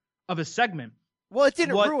better of a segment. Well, it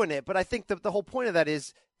didn't ruin it, but I think the whole point of that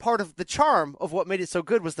is part of the charm of what made it so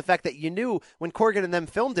good was the fact that you knew when Corgan and them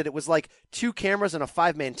filmed it, it was like 2 cameras and a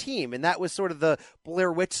 5-man team, and that was sort of the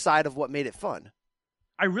Blair Witch side of what made it fun.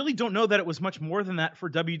 I really don't know that it was much more than that for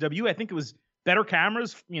WWE. I think it was better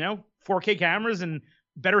cameras, 4K cameras and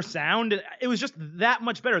better sound. It was just that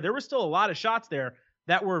much better. There were still a lot of shots there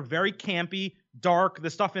that were very campy, dark, the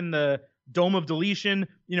stuff in the Dome of Deletion,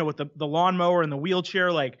 with the lawnmower and the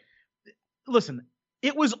wheelchair. Like, listen,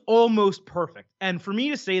 it was almost perfect. And for me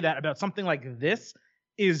to say that about something like this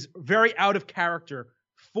is very out of character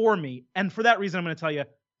for me. And for that reason, I'm going to tell you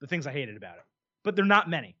the things I hated about it. But they're not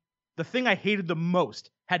many. The thing I hated the most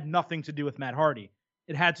had nothing to do with Matt Hardy.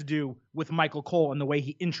 It had to do with Michael Cole and the way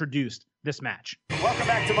he introduced this match. Welcome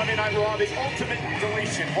back to Monday Night Raw, the ultimate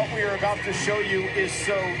deletion. What we are about to show you is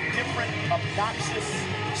so different, obnoxious,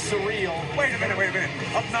 surreal. Wait a minute.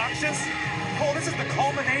 Obnoxious? Cole, this is the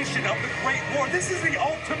culmination of the Great War. This is the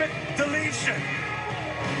ultimate deletion.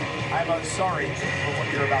 I'm sorry for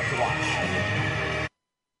what you're about to watch.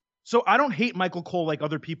 So I don't hate Michael Cole like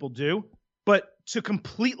other people do, but to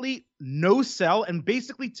completely no sell and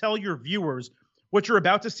basically tell your viewers what you're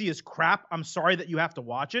about to see is crap, I'm sorry that you have to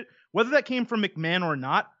watch it. Whether that came from McMahon or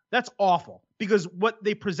not, that's awful, because what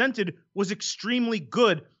they presented was extremely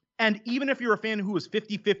good. And even if you're a fan who was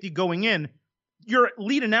 50-50 going in, your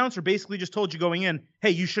lead announcer basically just told you going in, hey,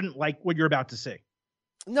 you shouldn't like what you're about to see.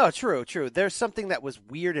 No, true. There's something that was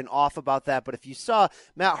weird and off about that, but if you saw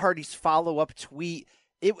Matt Hardy's follow-up tweet,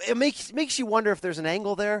 it makes you wonder if there's an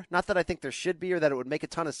angle there. Not that I think there should be or that it would make a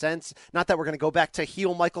ton of sense. Not that we're going to go back to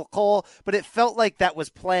heel Michael Cole, but it felt like that was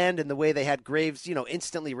planned in the way they had Graves,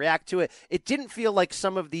 instantly react to it. It didn't feel like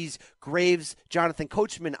some of these Graves, Jonathan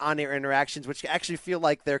Coachman on-air interactions, which actually feel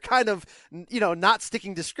like they're kind of, not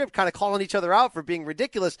sticking to script, kind of calling each other out for being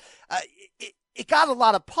ridiculous. It got a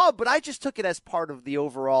lot of pub, but I just took it as part of the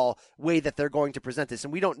overall way that they're going to present this,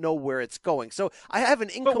 and we don't know where it's going. So I have an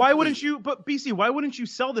incomplete... But BC, why wouldn't you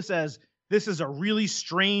sell this as this is a really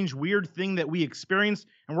strange, weird thing that we experienced,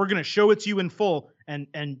 and we're going to show it to you in full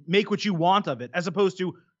and make what you want of it, as opposed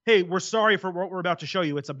to, hey, we're sorry for what we're about to show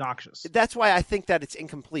you. It's obnoxious. That's why I think that it's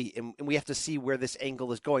incomplete, and we have to see where this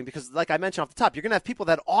angle is going, because like I mentioned off the top, you're going to have people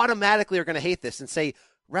that automatically are going to hate this and say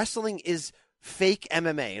wrestling is fake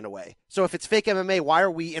MMA in a way. So if it's fake MMA, why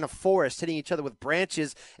are we in a forest hitting each other with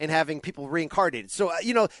branches and having people reincarnated? So,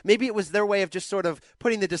 maybe it was their way of just sort of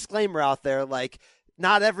putting the disclaimer out there, like,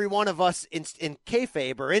 not every one of us in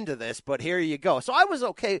kayfabe are into this, but here you go. So I was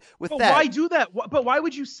okay with that. Why do that? But why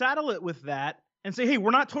would you saddle it with that and say, hey, we're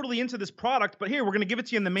not totally into this product, but here, we're going to give it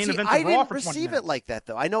to you in the main event of Raw for 20 minutes? I didn't receive it like that,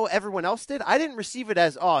 though. I know everyone else did. I didn't receive it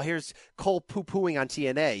as, oh, here's Cole poo-pooing on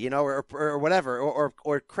TNA, or whatever,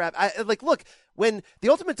 or crap. Look, when the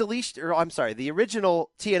Ultimate Deletion, the original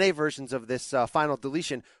TNA versions of this Final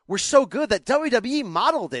Deletion were so good that WWE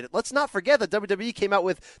modeled it. Let's not forget that WWE came out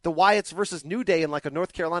with the Wyatts versus New Day in like a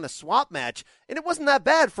North Carolina swamp match, and it wasn't that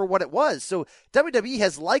bad for what it was. So WWE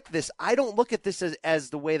has liked this. I don't look at this as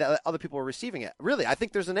the way that other people are receiving it. Really, I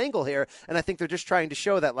think there's an angle here, and I think they're just trying to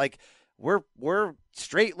show that, like, we're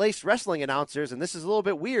straight-laced wrestling announcers, and this is a little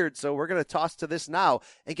bit weird, so we're going to toss to this now.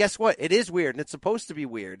 And guess what? It is weird, and it's supposed to be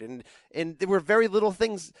weird. And there were very little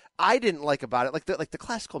things I didn't like about it, like the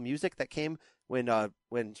classical music that came when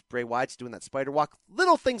Bray Wyatt's doing that spider walk.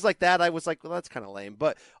 Little things like that, I was like, well, that's kind of lame.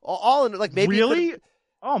 But all in, like, maybe really,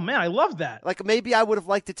 oh man, I love that. Like, maybe I would have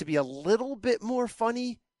liked it to be a little bit more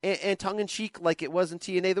funny and tongue-in-cheek, like it was in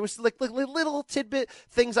TNA. There was like little tidbit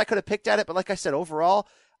things I could have picked at it, but like I said, overall,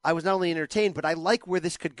 I was not only entertained, but I like where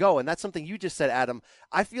this could go. And that's something you just said, Adam.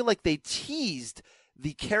 I feel like they teased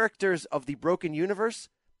the characters of the Broken Universe,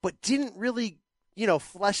 but didn't really,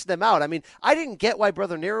 flesh them out. I mean, I didn't get why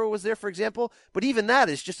Brother Nero was there, for example, but even that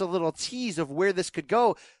is just a little tease of where this could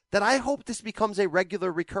go, that I hope this becomes a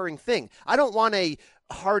regular recurring thing. I don't want a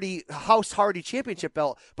House Hardy championship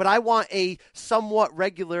belt, but I want a somewhat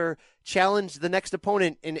regular challenge the next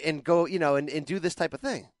opponent and go, and do this type of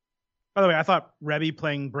thing. By the way, I thought Rebby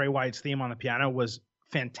playing Bray Wyatt's theme on the piano was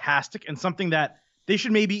fantastic and something that they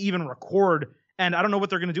should maybe even record. And I don't know what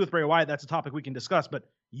they're going to do with Bray Wyatt. That's a topic we can discuss, but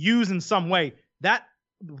use in some way. That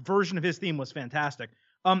version of his theme was fantastic.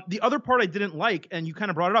 The other part I didn't like, and you kind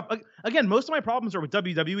of brought it up. Again, most of my problems are with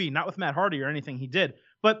WWE, not with Matt Hardy or anything he did.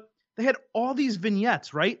 But they had all these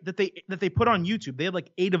vignettes, right, that they put on YouTube. They had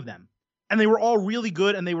like 8 of them. And they were all really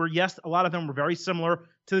good. And they were, yes, a lot of them were very similar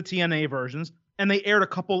to the TNA versions. And they aired a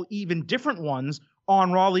couple even different ones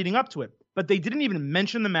on Raw leading up to it. But they didn't even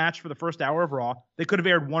mention the match for the first hour of Raw. They could have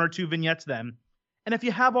aired 1 or 2 vignettes then. And if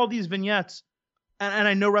you have all these vignettes, and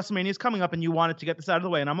I know WrestleMania is coming up and you wanted to get this out of the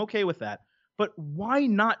way, and I'm okay with that, but why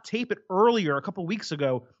not tape it earlier a couple weeks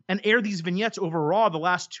ago and air these vignettes over Raw the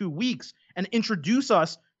last 2 weeks and introduce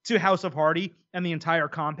us to House of Hardy and the entire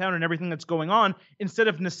compound and everything that's going on, instead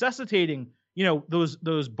of necessitating,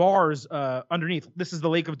 those bars underneath. This is the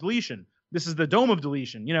Lake of Deletion. This is the Dome of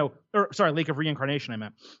Deletion, Lake of Reincarnation, I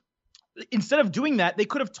meant. Instead of doing that, they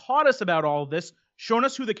could have taught us about all of this, shown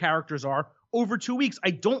us who the characters are over 2 weeks.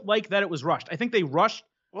 I don't like that it was rushed. I think they rushed.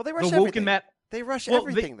 Well, they rushed the everything. Matt. They rush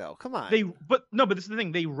everything, though. Come on. But this is the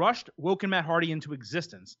thing. They rushed Woken Matt Hardy into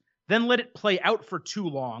existence, then let it play out for too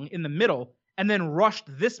long in the middle, and then rushed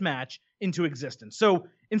this match into existence. So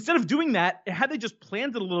instead of doing that, had they just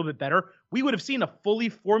planned it a little bit better, we would have seen a fully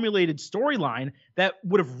formulated storyline that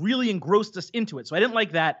would have really engrossed us into it. So I didn't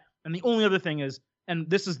like that. And the only other thing is, and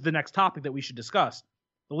this is the next topic that we should discuss,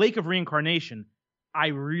 the Lake of Reincarnation. I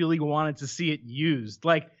really wanted to see it used.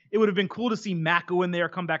 Like, it would have been cool to see Matt go in there,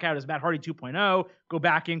 come back out as Matt Hardy 2.0, go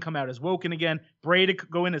back in, come out as Woken again, Bray to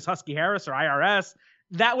go in as Husky Harris or IRS.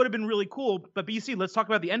 That would have been really cool. But BC, let's talk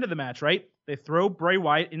about the end of the match, right? They throw Bray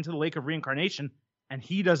Wyatt into the Lake of Reincarnation, and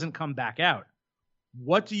he doesn't come back out.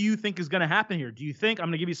 What do you think is going to happen here? Do you think, I'm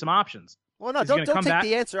going to give you some options. Well, no, don't take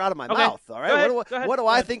the answer out of my mouth, all right? Go ahead. What do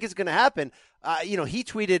I think is going to happen? He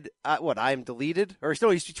tweeted, I am deleted? Or no,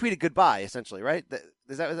 he tweeted goodbye, essentially, right?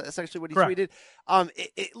 Is that essentially what he Correct.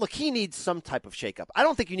 tweeted? Look, he needs some type of shakeup. I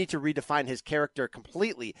don't think you need to redefine his character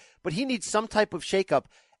completely, but he needs some type of shakeup.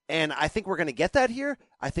 And I think we're going to get that here.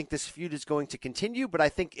 I think this feud is going to continue, but I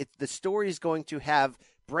think the story is going to have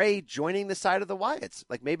Bray joining the side of the Wyatts.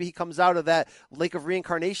 Like, maybe he comes out of that Lake of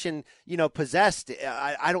Reincarnation, possessed.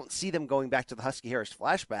 I don't see them going back to the Husky Harris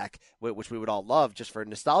flashback, which we would all love just for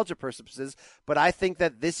nostalgia purposes. But I think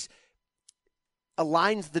that this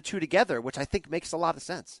aligns the two together, which I think makes a lot of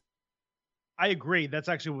sense. I agree. That's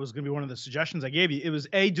actually what was going to be one of the suggestions I gave you. It was,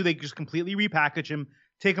 A, do they just completely repackage him,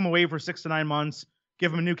 take him away for 6 to 9 months,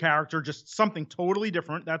 give him a new character, just something totally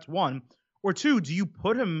different? That's one. Or 2, do you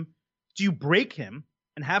break him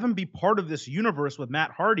and have him be part of this universe with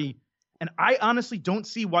Matt Hardy? And I honestly don't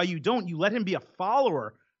see why you don't. You let him be a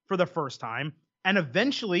follower for the first time, and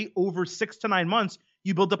eventually, over 6 to 9 months,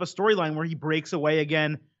 you build up a storyline where he breaks away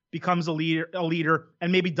again, becomes a leader,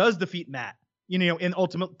 and maybe does defeat Matt, in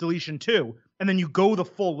Ultimate Deletion 2, and then you go the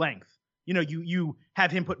full length. you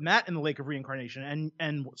have him put Matt in the Lake of Reincarnation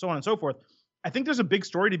and so on and so forth. I think there's a big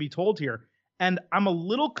story to be told here. And I'm a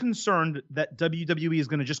little concerned that WWE is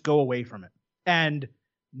going to just go away from it and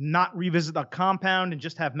not revisit the compound and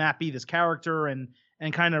just have Matt be this character and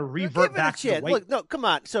kind of revert back to the white. Look, no, come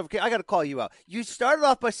on. So I got to call you out. You started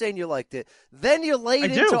off by saying you liked it. Then you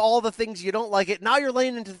laid into all the things you don't like it. Now you're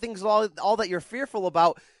laying into things all that you're fearful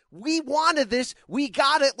about. We wanted this. We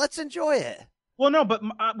got it. Let's enjoy it. Well, no, but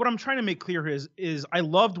what I'm trying to make clear is I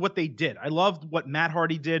loved what they did. I loved what Matt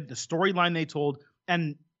Hardy did, the storyline they told,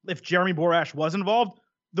 and if Jeremy Borash was involved,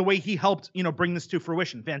 the way he helped, bring this to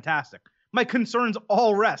fruition. Fantastic. My concerns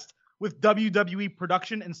all rest with WWE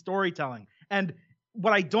production and storytelling. And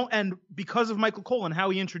because of Michael Cole and how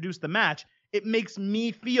he introduced the match, it makes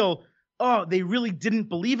me feel, they really didn't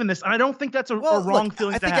believe in this. And I don't think that's a wrong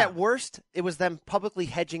feeling to have. I think at worst, it was them publicly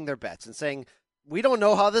hedging their bets and saying, we don't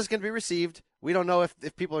know how this is going to be received. We don't know if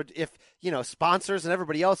people are, sponsors and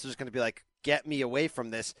everybody else is just going to be like, get me away from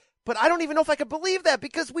this. But I don't even know if I could believe that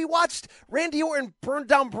because we watched Randy Orton burn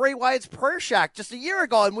down Bray Wyatt's prayer shack just a year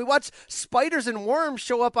ago, and we watched spiders and worms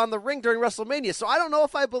show up on the ring during WrestleMania. So I don't know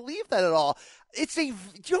if I believe that at all. Do you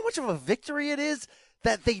know how much of a victory it is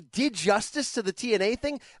that they did justice to the TNA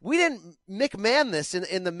thing? We didn't McMahon this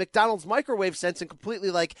in the McDonald's microwave sense and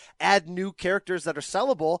completely add new characters that are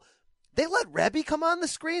sellable. They let Rebby come on the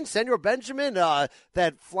screen, Senor Benjamin,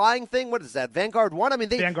 that flying thing. What is that? Vanguard 1?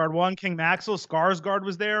 Vanguard 1, King Maxwell, Skarsgård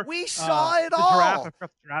was there. We saw it all. I forgot the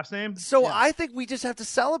giraffe's name. So yeah. I think we just have to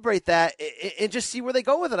celebrate that and just see where they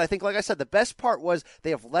go with it. I think, like I said, the best part was they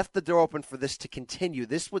have left the door open for this to continue.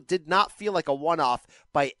 This did not feel like a one-off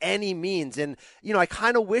by any means. And, I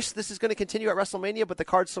kind of wish this is going to continue at WrestleMania, but the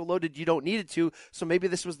card's so loaded you don't need it to. So maybe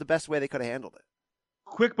this was the best way they could have handled it.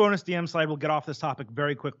 Quick bonus DM slide. We'll get off this topic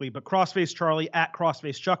very quickly. But Crossface Charlie at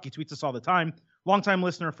Crossface Chuck, he tweets us all the time. Longtime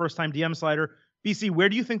listener, first time DM slider. BC, where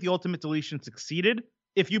do you think the Ultimate Deletion succeeded?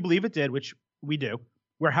 If you believe it did, which we do,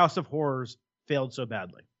 where House of Horrors failed so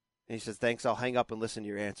badly. And he says, thanks. I'll hang up and listen to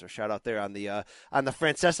your answer. Shout out there on the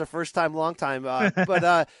Francesa first time, long time.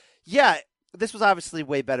 Yeah, this was obviously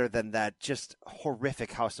way better than that just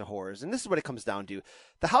horrific House of Horrors. And this is what it comes down to.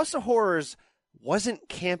 The House of Horrors wasn't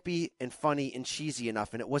campy and funny and cheesy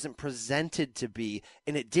enough, and it wasn't presented to be,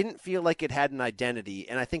 and it didn't feel like it had an identity.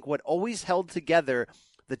 And I think what always held together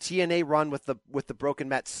the TNA run with the Broken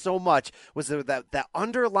Matt so much was that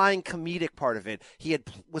underlying comedic part of it. He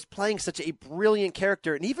was playing such a brilliant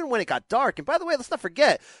character, and even when it got dark, and by the way, let's not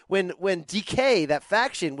forget when DK, that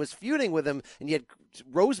faction, was feuding with him, and you had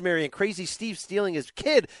Rosemary and Crazy Steve stealing his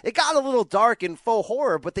kid, it got a little dark and faux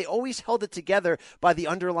horror, but they always held it together by the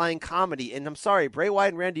underlying comedy. And I'm sorry, Bray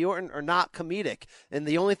Wyatt and Randy Orton are not comedic, and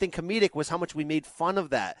the only thing comedic was how much we made fun of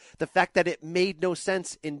that. The fact that it made no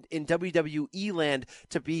sense in WWE land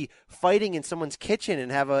to be fighting in someone's kitchen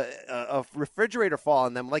and have a refrigerator fall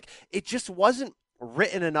on them. It just wasn't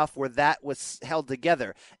written enough where that was held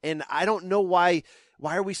together. And I don't know why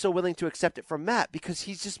are we so willing to accept it from Matt? Because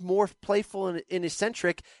he's just more playful and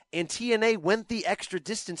eccentric, and TNA went the extra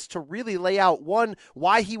distance to really lay out, one,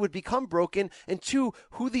 why he would become broken, and two,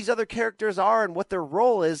 who these other characters are and what their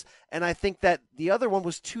role is. And I think that the other one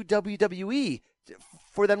was too WWE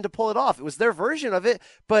for them to pull it off. It was their version of it,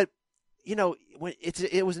 but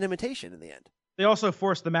it was an imitation in the end. They also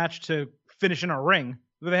forced the match to finish in a ring,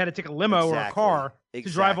 where they had to take a limo or a car to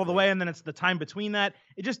drive all the way, and then it's the time between that.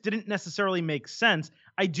 It just didn't necessarily make sense.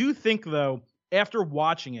 I do think, though, after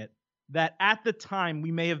watching it, that at the time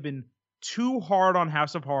we may have been too hard on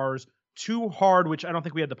House of Horrors, too hard, which I don't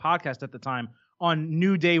think we had the podcast at the time, on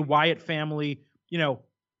New Day, Wyatt family,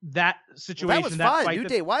 that situation. Well, that was fine. New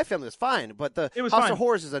Day, Wyatt family was fine, but the House of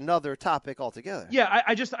Horrors is another topic altogether. Yeah,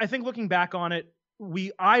 I think looking back on it,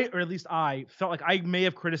 I felt like I may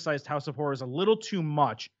have criticized House of Horrors a little too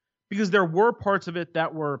much, because there were parts of it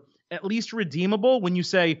that were at least redeemable when you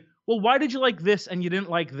say, well, why did you like this and you didn't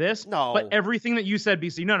like this? No. But everything that you said,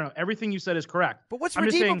 BC, no, everything you said is correct. But what's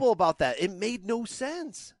redeemable about that? It made no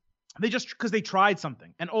sense. Because they tried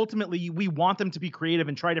something. And ultimately, we want them to be creative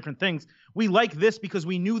and try different things. We like this because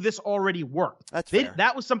we knew this already worked. That's fair.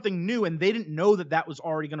 That was something new, and they didn't know that was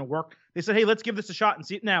already going to work. They said, hey, let's give this a shot and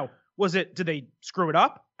see it. Now, did they screw it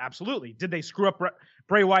up? Absolutely. Did they screw up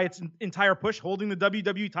Bray Wyatt's entire push, holding the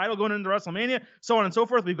WWE title going into WrestleMania, so on and so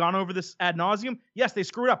forth? We've gone over this ad nauseum. Yes, they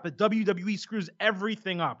screwed up, but WWE screws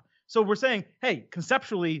everything up. So we're saying, hey,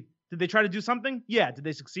 conceptually, did they try to do something? Yeah. Did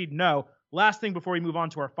they succeed? No. Last thing before we move on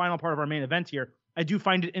to our final part of our main event here, I do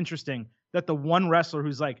find it interesting that the one wrestler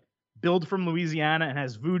who's billed from Louisiana and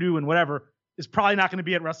has voodoo and whatever is probably not going to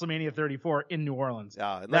be at WrestleMania 34 in New Orleans.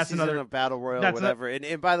 Unless he's in a battle royal or whatever.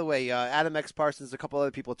 And by the way, Adam X. Parsons, a couple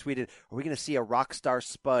other people tweeted, are we going to see a Rockstar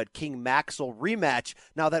Spud King Maxwell rematch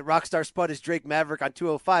now that Rockstar Spud is Drake Maverick on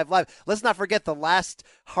 205 Live? Let's not forget the last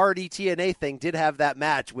Hardy TNA thing did have that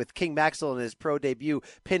match with King Maxwell in his pro debut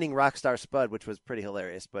pinning Rockstar Spud, which was pretty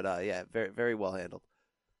hilarious. But yeah, very, very well handled.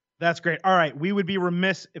 That's great. All right, we would be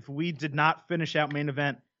remiss if we did not finish out main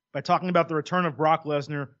event by talking about the return of Brock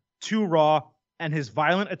Lesnar to Raw and his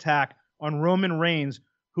violent attack on Roman Reigns,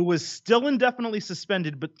 who was still indefinitely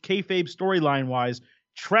suspended, but kayfabe storyline-wise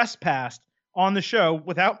trespassed on the show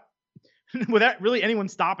without really anyone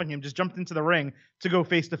stopping him, just jumped into the ring to go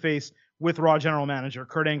face-to-face with Raw General Manager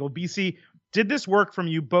Kurt Angle. BC, did this work from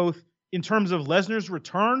you both in terms of Lesnar's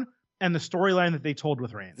return and the storyline that they told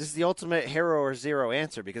with Reigns? This is the ultimate hero or zero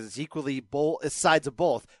answer because it's equally it's sides of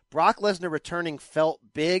both. Brock Lesnar returning felt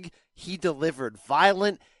big. He delivered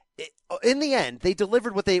violent. In the end, they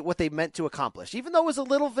delivered what they meant to accomplish, even though it was a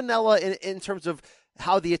little vanilla in terms of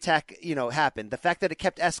how the attack happened. The fact that it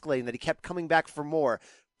kept escalating, that he kept coming back for more.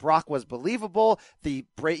 Brock was believable. The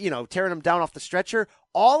tearing him down off the stretcher,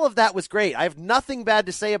 all of that was great. I have nothing bad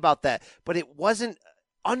to say about that, but it wasn't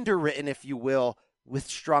underwritten, if you will, with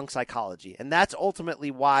strong psychology. And that's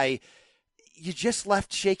ultimately why you just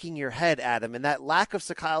left shaking your head, Adam. And that lack of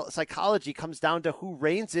psychology comes down to who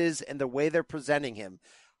Reigns is and the way they're presenting him.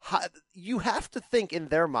 You have to think in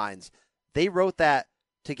their minds, they wrote that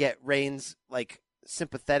to get Reigns like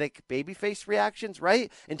sympathetic babyface reactions,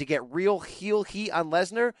 right? And to get real heel heat on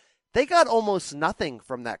Lesnar. They got almost nothing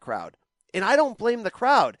from that crowd. And I don't blame the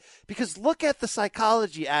crowd because look at the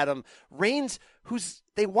psychology, Adam. Reigns,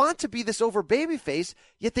 they want to be this over babyface,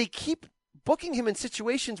 yet they keep booking him in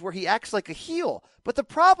situations where he acts like a heel. But the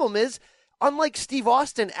problem is, unlike Steve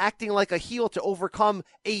Austin acting like a heel to overcome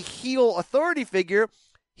a heel authority figure,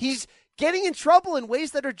 he's getting in trouble in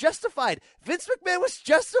ways that are justified. Vince McMahon was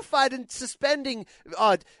justified in suspending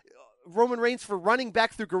Roman Reigns for running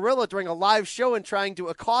back through Gorilla during a live show and trying to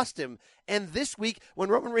accost him. And this week, when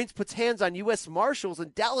Roman Reigns puts hands on U.S. Marshals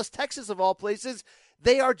in Dallas, Texas, of all places,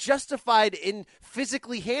 they are justified in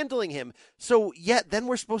physically handling him. So, yet, then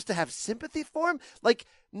we're supposed to have sympathy for him? Like,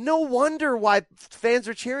 no wonder why fans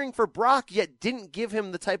are cheering for Brock, yet didn't give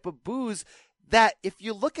him the type of boos that, if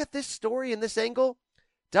you look at this story and this angle,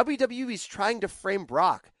 WWE is trying to frame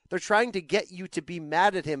Brock. They're trying to get you to be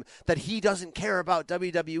mad at him that he doesn't care about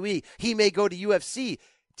WWE. He may go to UFC.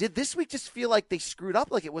 Did this week just feel like they screwed up?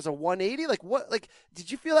 Like it was a 180? Like what? Like,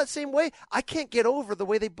 did you feel that same way? I can't get over the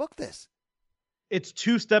way they booked this. It's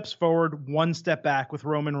 2 steps forward, 1 step back with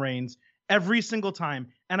Roman Reigns every single time.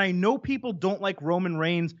 And I know people don't like Roman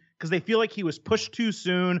Reigns because they feel like he was pushed too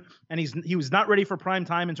soon and he was not ready for prime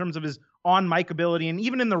time in terms of his on mic ability. And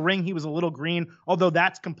even in the ring, he was a little green, although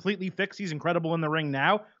that's completely fixed. He's incredible in the ring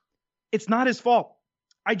now. It's not his fault.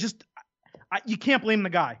 You can't blame the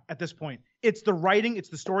guy at this point. It's the writing, it's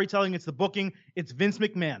the storytelling, it's the booking, it's Vince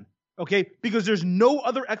McMahon, okay? Because there's no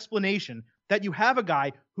other explanation that you have a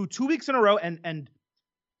guy who 2 weeks in a row and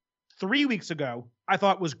 3 weeks ago I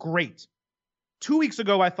thought was great. 2 weeks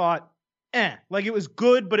ago I thought, like it was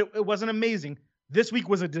good, but it wasn't amazing. This week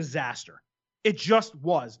was a disaster. It just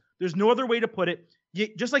was. There's no other way to put it.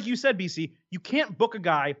 Just like you said, BC, you can't book a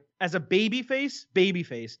guy as a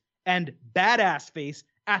babyface, and badass face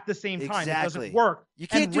at the same time. Exactly. It doesn't work. You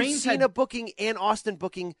can't do Cena booking and Austin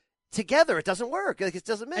booking together. It doesn't work. Like it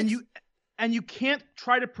doesn't mix. And you can't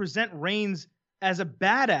try to present Reigns as a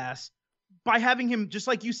badass by having him, just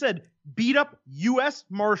like you said, beat up U.S.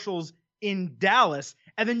 Marshals in Dallas.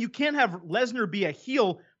 And then you can't have Lesnar be a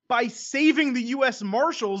heel by saving the U.S.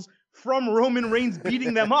 Marshals from Roman Reigns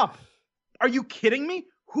beating them up. Are you kidding me?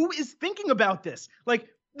 Who is thinking about this? Like,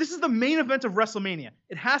 this is the main event of WrestleMania.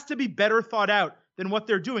 It has to be better thought out than what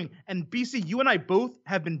they're doing. And BC, you and I both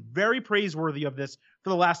have been very praiseworthy of this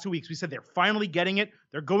for the last 2 weeks. We said they're finally getting it.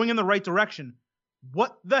 They're going in the right direction.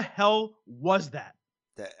 What the hell was that?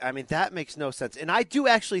 I mean, that makes no sense. And I do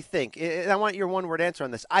actually think, and I want your one-word answer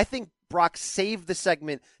on this, I think Brock saved the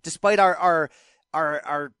segment despite our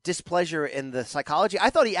displeasure in the psychology.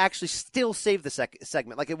 I thought he actually still saved the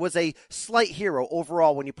segment. Like it was a slight hero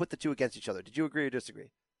overall when you put the two against each other. Did you agree or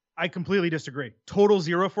disagree? I completely disagree. Total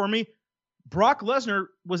zero for me. Brock Lesnar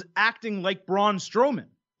was acting like Braun Strowman.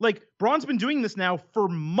 Like Braun's been doing this now for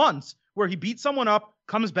months where he beats someone up,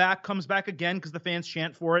 comes back again because the fans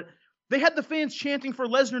chant for it. They had the fans chanting for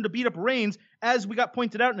Lesnar to beat up Reigns, as we got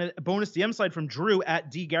pointed out in a bonus DM side from Drew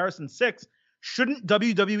at DGarrison6. Shouldn't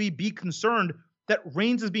WWE be concerned that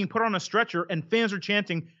Reigns is being put on a stretcher and fans are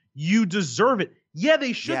chanting, "You deserve it"? Yeah,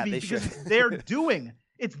 they should be because they're doing.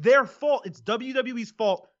 It's their fault. It's WWE's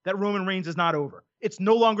fault that Roman Reigns is not over. It's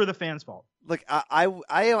no longer the fans' fault. Look,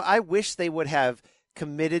 I wish they would have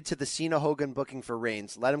committed to the Cena Hogan booking for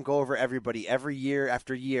Reigns. Let him go over everybody every year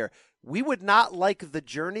after year. We would not like the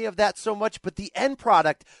journey of that so much, but the end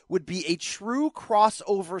product would be a true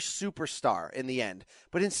crossover superstar in the end.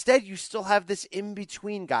 But instead, you still have this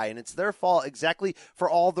in-between guy, and it's their fault exactly for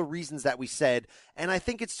all the reasons that we said. And I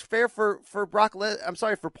think it's fair for Paul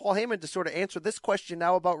Heyman to sort of answer this question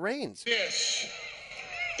now about Reigns. This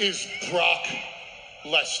is Brock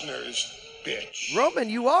Lesnar's bitch. Roman,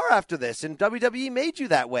 you are after this, and WWE made you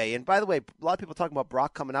that way. And by the way, a lot of people talking about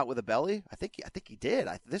Brock coming out with a belly. I think he did.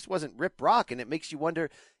 This wasn't Rip Brock, and it makes you wonder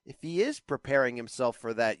if he is preparing himself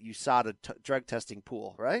for that USADA drug testing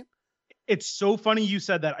pool, right? It's so funny you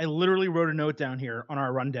said that. I literally wrote a note down here on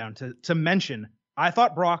our rundown to mention. I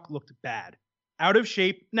thought Brock looked bad, out of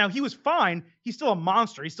shape. Now, he was fine. He's still a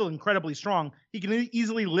monster. He's still incredibly strong. He can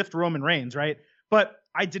easily lift Roman Reigns, right? But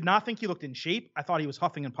I did not think he looked in shape. I thought he was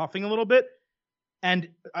huffing and puffing a little bit. And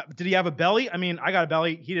did he have a belly? I mean, I got a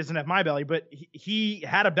belly. He doesn't have my belly, but he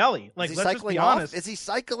had a belly. Like, let's just be honest. Is he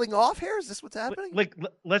cycling off here? Is this what's happening? Like,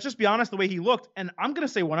 let's just be honest the way he looked. And I'm going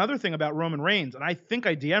to say one other thing about Roman Reigns, and I think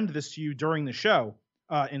I DM'd this to you during the show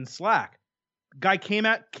in Slack. Guy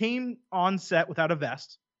came on set without a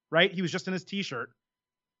vest, right? He was just in his T-shirt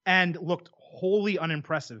and looked wholly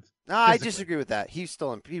unimpressive. No, I disagree with that. He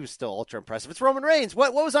was still ultra impressive. It's Roman Reigns.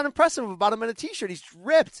 What was unimpressive about him in a T-shirt? He's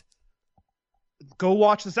ripped. Go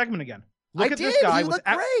watch the segment again. Look at this guy. He looked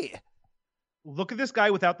great. Look at this guy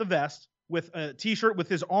without the vest, with a T-shirt, with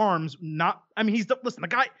his arms not. I mean, listen.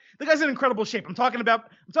 The guy's in incredible shape. I'm talking about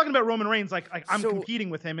Roman Reigns. Like I'm competing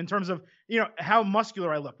with him in terms of how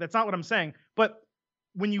muscular I look. That's not what I'm saying. But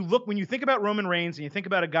when you think about Roman Reigns and you think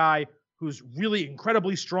about a guy who's really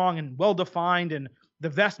incredibly strong and well defined, and the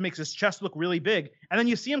vest makes his chest look really big, and then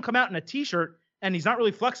you see him come out in a T-shirt and he's not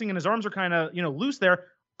really flexing and his arms are kind of loose there.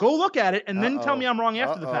 Go look at it and then tell me I'm wrong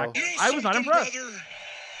after the fact. I was not impressed. Brother,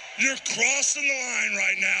 you're crossing the line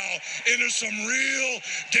right now into some real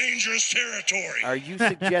dangerous territory. Are you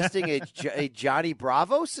suggesting a Johnny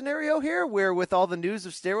Bravo scenario here, where with all the news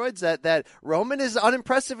of steroids that Roman is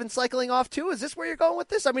unimpressive and cycling off too? Is this where you're going with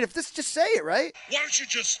this? I mean, if this, just say it, right? Why don't you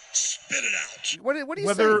just spit it out? What are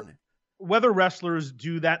you saying? Whether wrestlers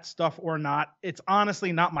do that stuff or not, it's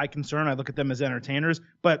honestly not my concern. I look at them as entertainers.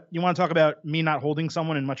 But you want to talk about me not holding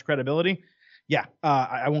someone in much credibility? Yeah,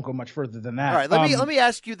 I won't go much further than that. All right, let me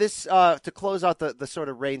ask you this to close out the sort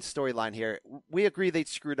of Reigns storyline here. We agree they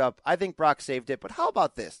screwed up. I think Brock saved it. But how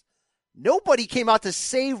about this? Nobody came out to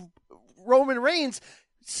save Roman Reigns.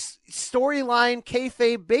 Storyline,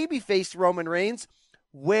 kayfabe, babyface Roman Reigns.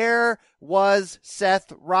 Where was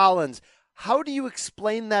Seth Rollins? How do you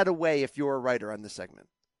explain that away if you're a writer on this segment?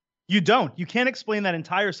 You don't. You can't explain that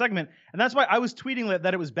entire segment. And that's why I was tweeting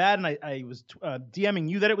that it was bad, and I was DMing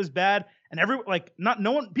you that it was bad. And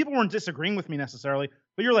people weren't disagreeing with me necessarily,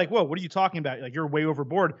 but you're like, whoa, what are you talking about? Like, you're way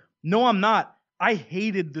overboard. No, I'm not. I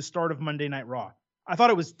hated the start of Monday Night Raw. I thought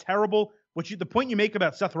it was terrible. The point you make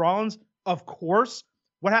about Seth Rollins, of course.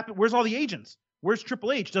 What happened? Where's all the agents? Where's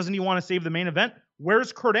Triple H? Doesn't he want to save the main event?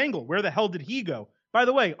 Where's Kurt Angle? Where the hell did he go? By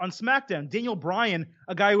the way, on SmackDown, Daniel Bryan,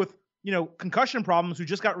 a guy with, concussion problems who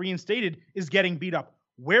just got reinstated, is getting beat up.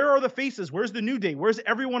 Where are the faces? Where's the New Day? Where's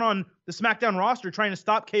everyone on the SmackDown roster trying to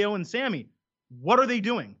stop KO and Sammy? What are they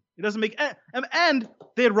doing? It doesn't make and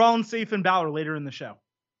they had Rollins save Finn Balor later in the show.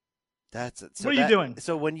 That's it. So what are you doing?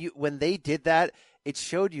 So when they did that, it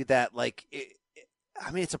showed you that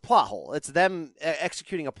it's a plot hole. It's them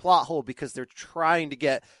executing a plot hole because they're trying to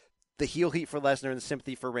get the heel heat for Lesnar and the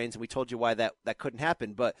sympathy for Reigns, and we told you why that couldn't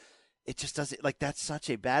happen, but it just doesn't, that's such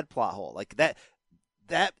a bad plot hole.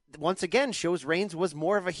 That once again shows Reigns was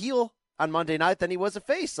more of a heel on Monday night than he was a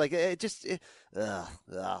face. Let's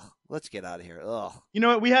get out of here. Ugh. You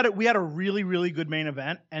know what? We had a really, really good main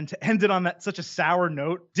event, and to end it on such a sour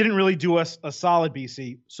note didn't really do us a solid,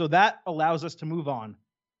 BC. So that allows us to move on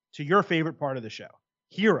to your favorite part of the show,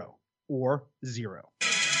 Hero or Zero.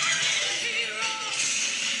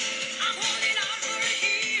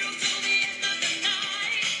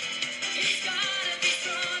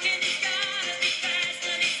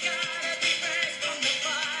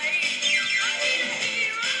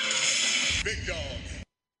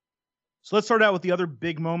 So let's start out with the other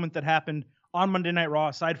big moment that happened on Monday Night Raw,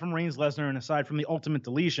 aside from Reigns Lesnar and aside from the Ultimate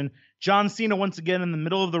Deletion. John Cena once again in the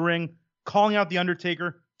middle of the ring, calling out The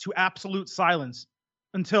Undertaker to absolute silence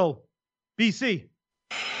until BC.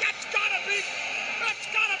 That's gotta be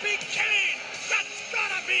Kane! That's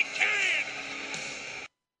gotta be Kane!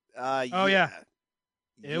 Oh, yeah.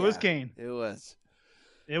 It was Kane. It was.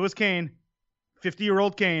 It was Kane.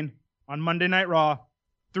 50-year-old Kane on Monday Night Raw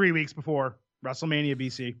 3 weeks before WrestleMania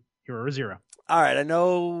BC. Hero Zero. All right, I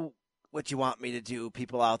know what you want me to do,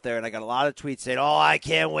 people out there, and I got a lot of tweets saying, oh, I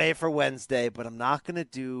can't wait for Wednesday, but I'm not going to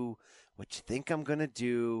do what you think I'm going to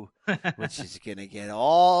do, which is going to get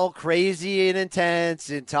all crazy and intense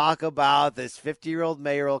and talk about this 50-year-old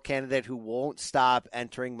mayoral candidate who won't stop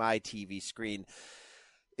entering my TV screen.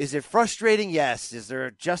 Is it frustrating? Yes. Is there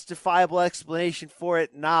a justifiable explanation for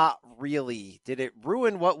it? Not really. Did it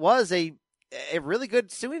ruin what was a really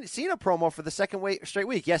good Cena promo for the second straight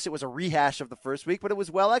week? Yes, it was a rehash of the first week, but it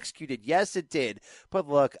was well executed. Yes, it did. But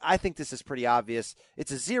look, I think this is pretty obvious.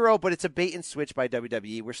 It's a 0, but it's a bait and switch by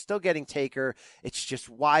WWE. We're still getting Taker. It's just,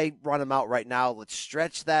 why run him out right now? Let's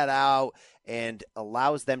stretch that out and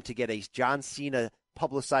allows them to get a John Cena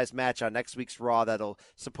publicized match on next week's Raw that'll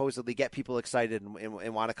supposedly get people excited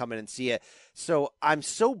and want to come in and see it. So I'm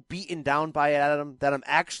so beaten down by it, Adam, that I'm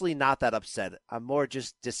actually not that upset. I'm more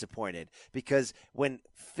just disappointed, because when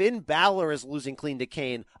Finn Balor is losing clean to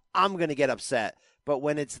Kane, I'm going to get upset. But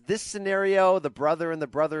when it's this scenario, the brother and the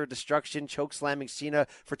brother of destruction choke slamming Cena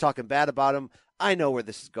for talking bad about him, I know where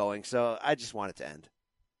this is going. So I just want it to end.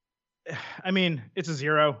 I mean, it's a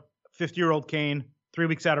 0. 50-year-old Kane, 3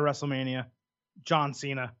 weeks out of WrestleMania. John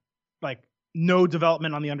Cena, like, no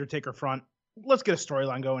development on the Undertaker front. Let's get a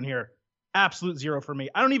storyline going here. Absolute 0 for me.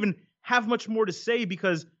 I don't even have much more to say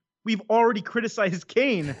because we've already criticized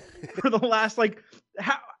Kane for the last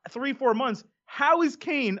 3-4 months. How is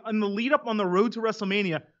Kane on the lead up on the road to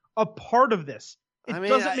WrestleMania a part of this? It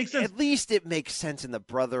doesn't make sense. At least it makes sense in the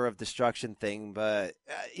brother of destruction thing, but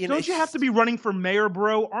don't you have to be running for mayor,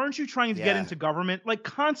 bro? Aren't you trying to get into government? Like,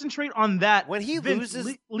 concentrate on that. When he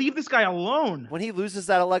loses, leave this guy alone. When he loses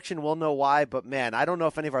that election, we'll know why. But man, I don't know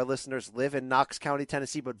if any of our listeners live in Knox County,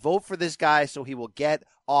 Tennessee, but vote for this guy so he will get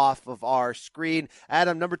off of our screen.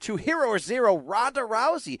 Adam, number 2, Hero or Zero, Ronda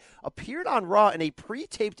Rousey appeared on Raw in a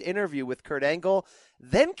pre-taped interview with Kurt Angle,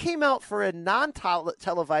 then came out for a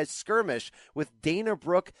non-televised skirmish with Dana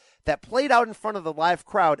Brooke that played out in front of the live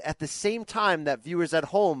crowd at the same time that viewers at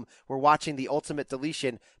home were watching the Ultimate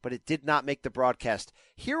Deletion, but it did not make the broadcast.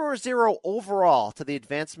 Hero or Zero overall to the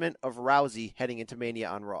advancement of Rousey heading into Mania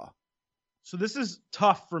on Raw? So this is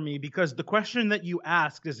tough for me because the question that you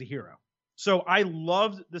asked is a hero. So I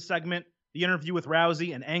loved the segment, the interview with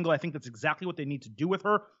Rousey and Angle. I think that's exactly what they need to do with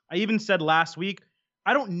her. I even said last week,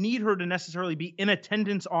 I don't need her to necessarily be in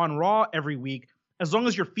attendance on Raw every week, as long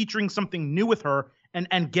as you're featuring something new with her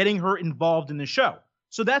and getting her involved in the show.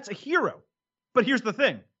 So that's a hero. But here's the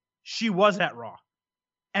thing. She was at Raw,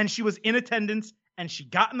 and she was in attendance, and she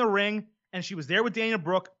got in the ring, and she was there with Dana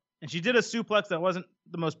Brooke, and she did a suplex that wasn't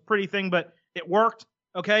the most pretty thing, but it worked,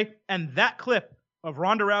 okay? And that clip of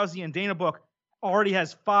Ronda Rousey and Dana Brooke already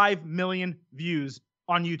has 5 million views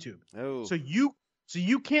on YouTube. Oh. So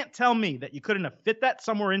you can't tell me that you couldn't have fit that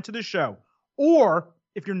somewhere into the show. Or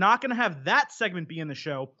if you're not going to have that segment be in the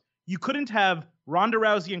show, you couldn't have Ronda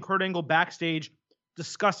Rousey and Kurt Angle backstage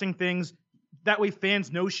discussing things. That way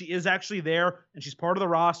fans know she is actually there and she's part of the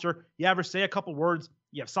roster. You have her say a couple words.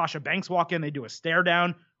 You have Sasha Banks walk in. They do a stare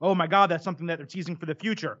down. Oh, my God, that's something that they're teasing for the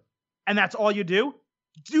future. And that's all you do?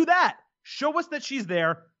 Do that. Show us that she's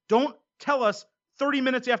there. Don't tell us 30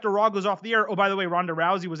 minutes after Raw goes off the air, oh, by the way, Ronda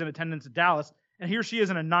Rousey was in attendance at Dallas, and here she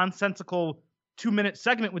is in a nonsensical 2-minute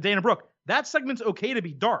segment with Dana Brooke. That segment's okay to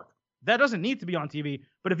be dark. That doesn't need to be on TV.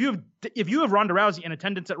 But if you have Ronda Rousey in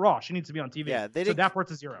attendance at Raw, she needs to be on TV. Yeah, so that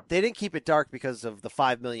part's a 0. They didn't keep it dark because of the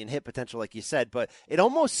 5 million hit potential, like you said, but it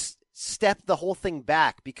almost stepped the whole thing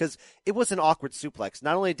back because it was an awkward suplex.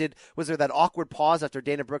 Not only was there that awkward pause after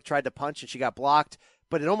Dana Brooke tried to punch and she got blocked,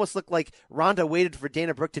 but it almost looked like Ronda waited for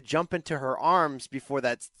Dana Brooke to jump into her arms before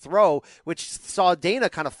that throw, which saw Dana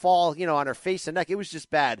kind of fall, on her face and neck. It was just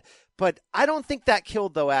bad. But I don't think that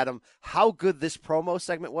killed, though, Adam, how good this promo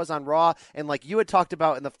segment was on Raw. And like you had talked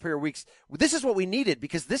about in the prior weeks, this is what we needed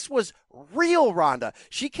because this was real Ronda.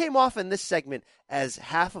 She came off in this segment as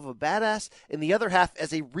half of a badass and the other half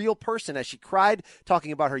as a real person, as she cried,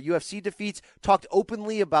 talking about her UFC defeats, talked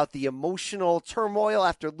openly about the emotional turmoil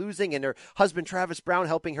after losing, and her husband Travis Brown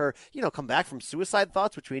helping her, come back from suicide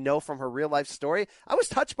thoughts, which we know from her real life story. I was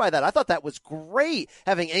touched by that. I thought that was great,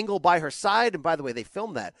 having Angle by her side. And by the way, they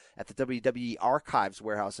filmed that at the WWE Archives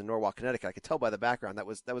warehouse in Norwalk, Connecticut. I could tell by the background. That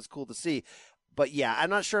was cool to see. But yeah, I'm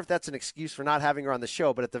not sure if that's an excuse for not having her on the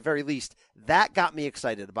show, but at the very least, that got me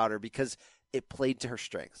excited about her because it played to her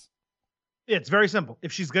strengths. It's very simple.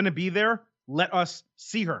 If she's going to be there, let us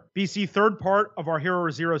see her. BC, third part of our Hero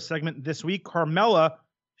or Zero segment this week, Carmella,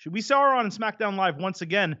 we saw her on SmackDown Live once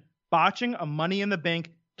again, botching a Money in the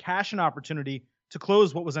Bank cash-in opportunity to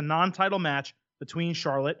close what was a non-title match between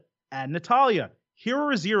Charlotte and Natalya. Hero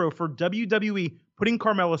or zero for WWE putting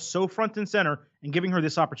Carmella so front and center and giving her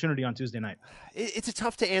this opportunity on Tuesday night? It's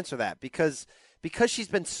tough to answer that because she's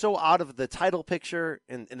been so out of the title picture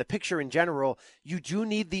and the picture in general. You do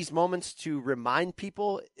need these moments to remind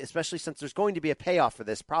people, especially since there's going to be a payoff for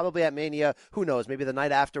this, probably at Mania. Who knows? Maybe the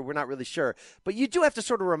night after. We're not really sure. But you do have to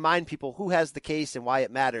sort of remind people who has the case and why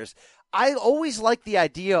it matters. I always like the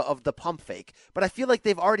idea of the pump fake, but I feel like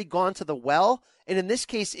they've already gone to the well. And in this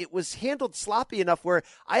case, it was handled sloppy enough where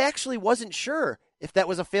I actually wasn't sure if that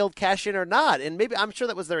was a failed cash in or not. And maybe I'm sure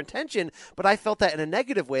that was their intention, but I felt that in a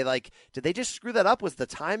negative way. Like, did they just screw that up? Was the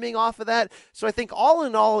timing off of that? So I think all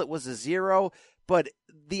in all, it was a zero, but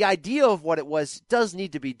the idea of what it was does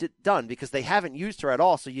need to be done because they haven't used her at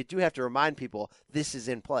all. So you do have to remind people this is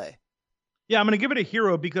in play. Yeah, I'm going to give it a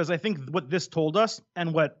hero because I think what this told us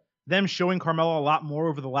and what them showing Carmella a lot more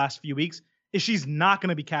over the last few weeks is she's not going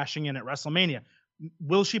to be cashing in at WrestleMania.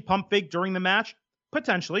 Will she pump fake during the match?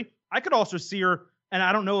 Potentially. I could also see her, and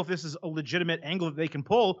I don't know if this is a legitimate angle that they can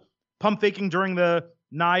pull, pump faking during the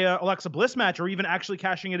Nia-Alexa Bliss match or even actually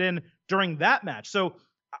cashing it in during that match. So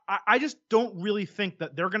I just don't really think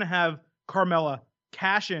that they're going to have Carmella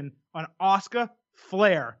cash in on Asuka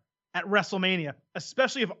Flair at WrestleMania,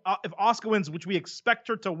 especially if Asuka wins, which we expect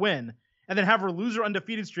her to win, and then have her lose her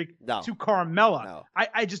undefeated streak to Carmella. No.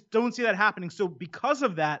 I just don't see that happening. So because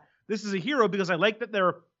of that, this is a hero because I like that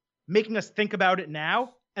they're making us think about it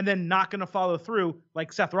now and then not going to follow through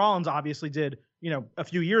like Seth Rollins obviously did, a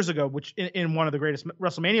few years ago, which in one of the greatest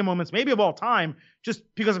WrestleMania moments, maybe of all time, just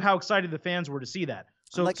because of how excited the fans were to see that.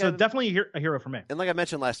 So definitely a hero for me. And like I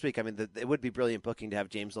mentioned last week, I mean, it would be brilliant booking to have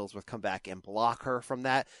James Ellsworth come back and block her from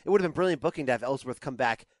that. It would have been brilliant booking to have Ellsworth come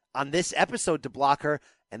back on this episode to block her,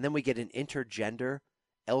 and then we get an intergender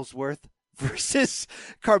Ellsworth versus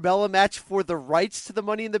Carmella match for the rights to the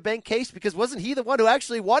Money in the Bank case, because wasn't he the one who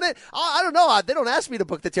actually won it? I don't know. They don't ask me to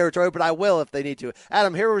book the territory, but I will if they need to.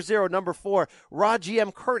 Adam, Hero Zero, number 4, Raw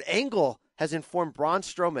GM Kurt Angle has informed Braun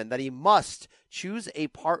Strowman that he must choose a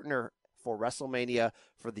partner for WrestleMania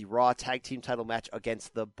for the Raw Tag Team title match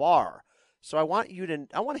against The Bar. So I want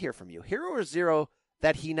to hear from you. Hero or Zero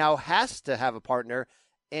that he now has to have a partner,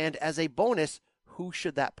 and as a bonus, who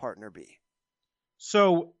should that partner be?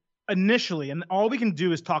 So initially, and all we can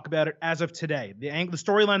do is talk about it as of today, the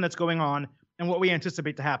storyline that's going on and what we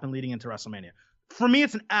anticipate to happen leading into WrestleMania. For me,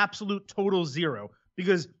 it's an absolute total zero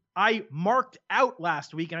because I marked out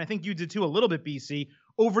last week, and I think you did too a little bit, BC,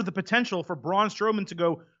 over the potential for Braun Strowman to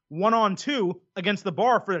go 1-on-2 against The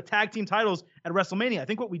Bar for the tag team titles at WrestleMania. I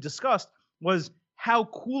think what we discussed was how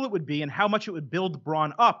cool it would be and how much it would build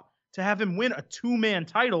Braun up to have him win a 2-man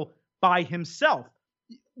title by himself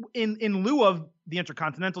in lieu of the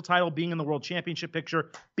Intercontinental title being in the World Championship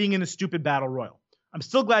picture, being in the stupid Battle Royal. I'm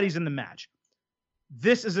still glad he's in the match.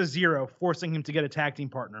 This is a zero, forcing him to get a tag team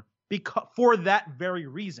partner for that very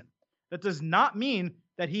reason. That does not mean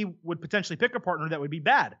that he would potentially pick a partner that would be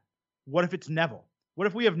bad. What if it's Neville? What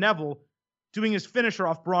if we have Neville doing his finisher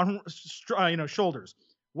off Braun's shoulders?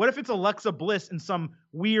 What if it's Alexa Bliss in some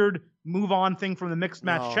weird move on thing from the mixed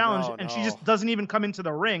match challenge and she just doesn't even come into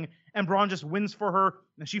the ring and Braun just wins for her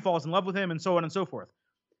and she falls in love with him and so on and so forth?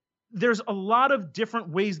 There's a lot of different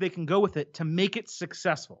ways they can go with it to make it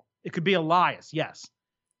successful. It could be Elias, yes.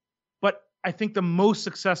 But I think the most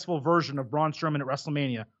successful version of Braun Strowman at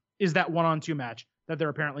WrestleMania is that 1-on-2 match that they're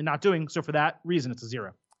apparently not doing. So for that reason, it's a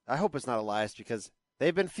zero. I hope it's not Elias because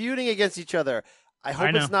they've been feuding against each other. I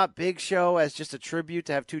hope it's not Big Show as just a tribute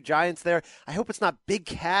to have two giants there. I hope it's not Big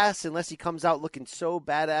Cass unless he comes out looking so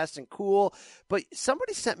badass and cool. But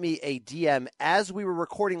somebody sent me a DM as we were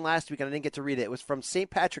recording last week, and I didn't get to read it. It was from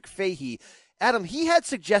St. Patrick Fahey. Adam, he had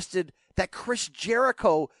suggested that Chris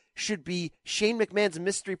Jericho should be Shane McMahon's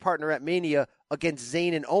mystery partner at Mania against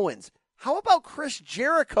Zayn and Owens. How about Chris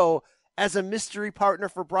Jericho as a mystery partner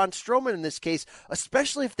for Braun Strowman in this case,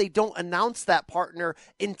 especially if they don't announce that partner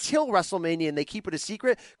until WrestleMania and they keep it a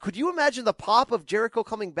secret? Could you imagine the pop of Jericho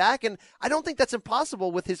coming back? And I don't think that's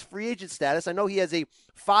impossible with his free agent status. I know he has a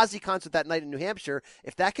Fozzy concert that night in New Hampshire.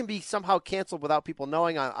 If that can be somehow canceled without people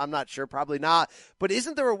knowing, I'm not sure, probably not. But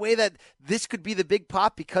isn't there a way that this could be the big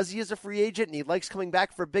pop because he is a free agent and he likes coming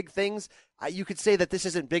back for big things? You could say that this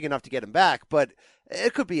isn't big enough to get him back, but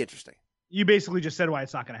it could be interesting. You basically just said why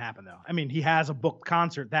it's not going to happen, though. I mean, he has a booked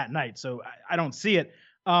concert that night, so I don't see it.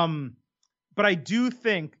 But I do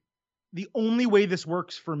think the only way this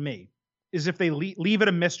works for me is if they leave it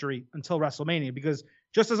a mystery until WrestleMania, because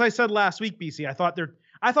just as I said last week, BC,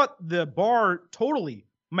 I thought the Bar totally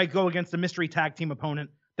might go against a mystery tag team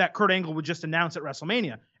opponent that Kurt Angle would just announce at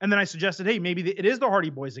WrestleMania. And then I suggested, hey, maybe it is the Hardy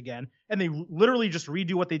Boys again. And they literally just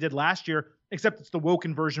redo what they did last year, except it's the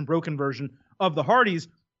broken version of the Hardys.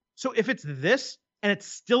 So if it's this and it's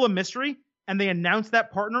still a mystery and they announce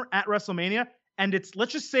that partner at WrestleMania and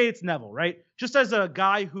let's just say it's Neville, right? Just as a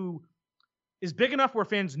guy who is big enough where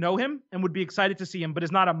fans know him and would be excited to see him, but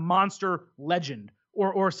is not a monster legend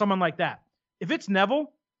or someone like that. If it's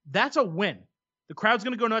Neville, that's a win. The crowd's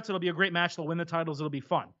going to go nuts. It'll be a great match. They'll win the titles. It'll be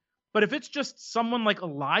fun. But if it's just someone like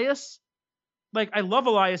Elias, like I love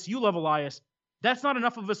Elias, you love Elias, that's not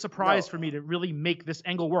enough of a surprise for me to really make this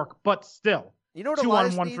angle work. But still, you know what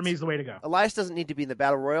 2-on-1 for me is the way to go. Elias doesn't need to be in the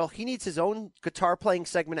Battle Royal. He needs his own guitar playing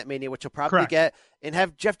segment at Mania, which he'll probably get, and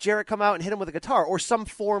have Jeff Jarrett come out and hit him with a guitar or some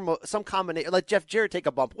combination, like Jeff Jarrett take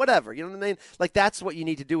a bump, whatever. You know what I mean? Like that's what you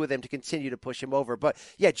need to do with him to continue to push him over. But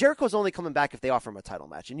yeah, Jericho's only coming back if they offer him a title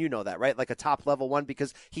match, and you know that, right? Like a top level one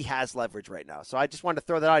because he has leverage right now. So I just wanted to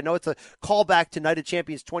throw that out. I know it's a callback to Night of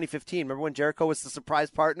Champions 2015. Remember when Jericho was the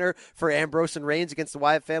surprise partner for Ambrose and Reigns against the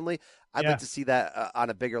Wyatt family? I'd like to see that on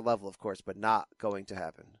a bigger level, of course, but not going to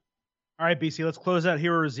happen. All right, BC, let's close out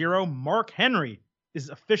Hero Zero. Mark Henry is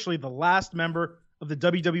officially the last member of the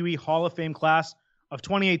WWE Hall of Fame class of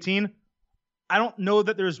 2018. I don't know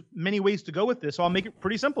that there's many ways to go with this, so I'll make it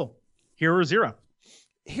pretty simple. Hero Zero.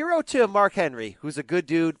 Hero to Mark Henry, who's a good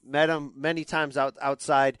dude, met him many times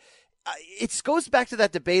outside. It goes back to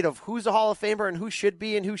that debate of who's a Hall of Famer and who should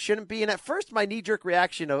be and who shouldn't be. And at first, my knee-jerk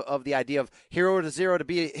reaction of the idea of Hero to Zero to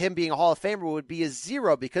be him being a Hall of Famer would be a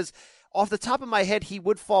zero, because off the top of my head, he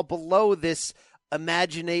would fall below this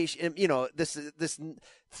imagination, this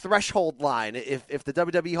threshold line if the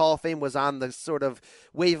WWE Hall of Fame was on the sort of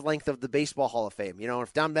wavelength of the Baseball Hall of Fame.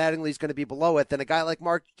 If Don Mattingly's going to be below it, then a guy like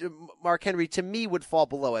Mark Henry, to me, would fall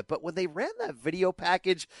below it. But when they ran that video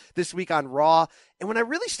package this week on Raw, and when I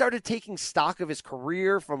really started taking stock of his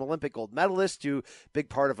career from Olympic gold medalist to big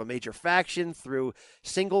part of a major faction through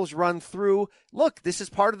singles run through, look, this is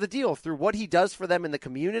part of the deal through what he does for them in the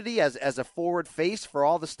community as a forward face for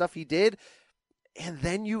all the stuff he did. And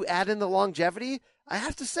then you add in the longevity, I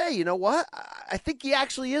have to say, you know what? I think he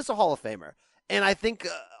actually is a Hall of Famer. And I think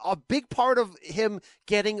a big part of him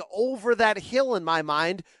getting over that hill in my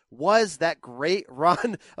mind was that great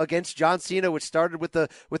run against John Cena, which started with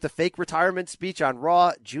the fake retirement speech on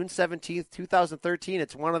Raw, June 17th, 2013.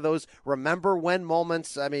 It's one of those remember when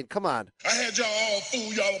moments. I mean, come on. I had y'all all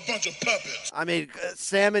fool, y'all a bunch of puppets. I mean,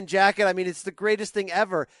 salmon jacket. I mean, it's the greatest thing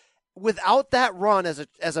ever. Without that run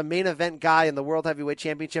as a main event guy in the World Heavyweight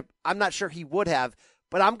Championship, I'm not sure he would have.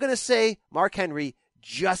 But I'm going to say Mark Henry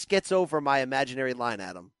just gets over my imaginary line,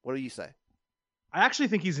 Adam. What do you say? I actually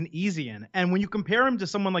think he's an easy in. And when you compare him to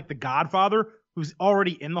someone like The Godfather, who's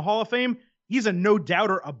already in the Hall of Fame, he's a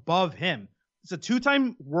no-doubter above him. He's a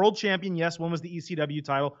two-time world champion. Yes, one was the ECW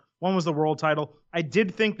title. One was the world title. I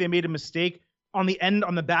did think they made a mistake on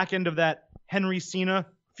the back end of that Henry-Cena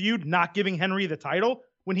feud, not giving Henry the title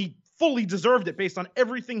when he fully deserved it based on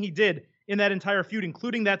everything he did in that entire feud,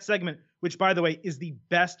 including that segment, which, by the way, is the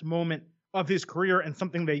best moment of his career and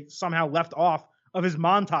something they somehow left off of his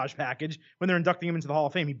montage package when they're inducting him into the Hall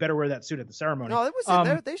of Fame. He better wear that suit at the ceremony. No, it was in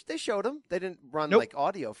there. They showed him. They didn't run like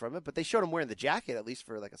audio from it, but they showed him wearing the jacket at least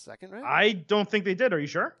for like a second, right? I don't think they did. Are you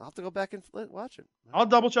sure? I'll have to go back and watch it. I'll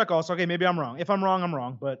double check also. Okay, maybe I'm wrong. If I'm wrong, I'm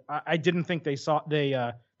wrong. But I didn't think they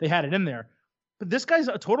had it in there. But this guy's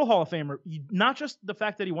a total Hall of Famer. Not just the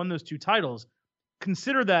fact that he won those two titles.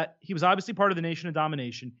 Consider that he was obviously part of the Nation of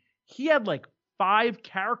Domination. He had like 5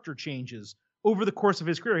 character changes over the course of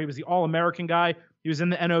his career. He was the All-American guy. He was in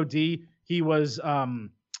the NOD. He was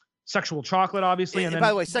Sexual Chocolate, obviously. And by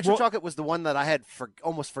the way, Sexual Chocolate was the one that I had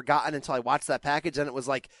almost forgotten until I watched that package. And it was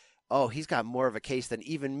like, oh, he's got more of a case than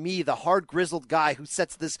even me, the hard grizzled guy who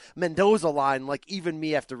sets this Mendoza line. Like even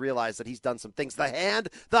me have to realize that he's done some things. The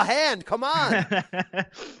hand, come on.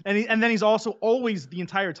 and then he's also always the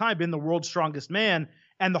entire time been the world's strongest man.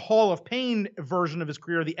 And the Hall of Pain version of his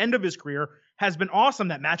career, the end of his career, has been awesome.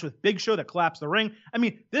 That match with Big Show that collapsed the ring. I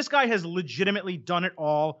mean, this guy has legitimately done it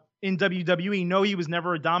all in WWE. No, he was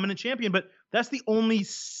never a dominant champion, but that's the only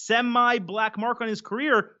semi-black mark on his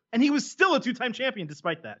career. And he was still a 2-time champion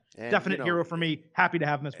despite that. And definite hero for me. Happy to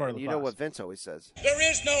have him as part of the class. You know what Vince always says.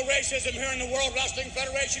 There is no racism here in the World Wrestling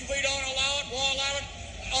Federation. We don't allow it. We'll allow it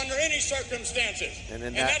under any circumstances. And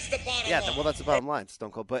that's the bottom line. Yeah, well, that's the bottom line,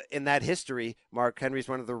 Stone Cold. But in that history, Mark Henry's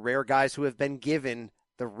one of the rare guys who have been given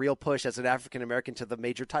the real push as an African-American to the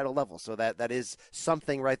major title level. So that is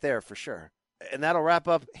something right there for sure. And that'll wrap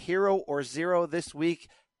up Hero or Zero this week.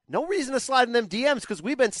 No reason to slide in them DMs because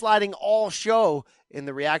we've been sliding all show in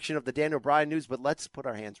the reaction of the Daniel Bryan news, but let's put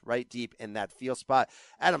our hands right deep in that feel spot.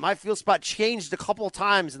 Adam, my feel spot changed a couple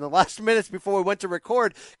times in the last minutes before we went to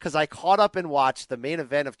record because I caught up and watched the main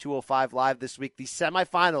event of 205 Live this week, the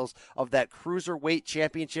semifinals of that Cruiserweight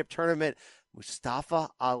Championship tournament. Mustafa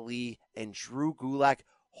Ali and Drew Gulak.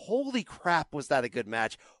 Holy crap, was that a good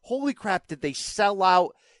match. Holy crap, did they sell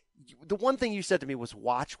out. The one thing you said to me was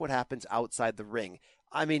watch what happens outside the ring.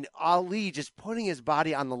 I mean, Ali just putting his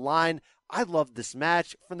body on the line. I loved this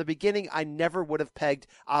match. From the beginning, I never would have pegged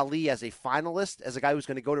Ali as a finalist, as a guy who's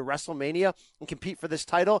going to go to WrestleMania and compete for this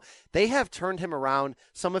title. They have turned him around.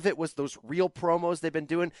 Some of it was those real promos they've been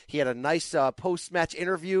doing. He had a nice post-match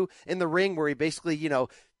interview in the ring where he basically,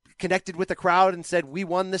 connected with the crowd and said, we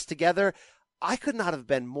won this together. I could not have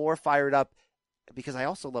been more fired up because I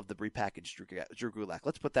also love the repackaged Drew Gulak.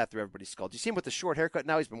 Let's put that through everybody's skull. Do you see him with the short haircut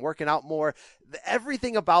now? He's been working out more.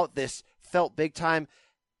 Everything about this felt big time.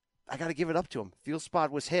 I got to give it up to him. Feel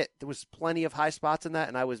spot was hit. There was plenty of high spots in that,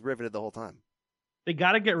 and I was riveted the whole time. They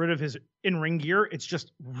got to get rid of his in-ring gear. It's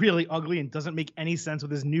just really ugly and doesn't make any sense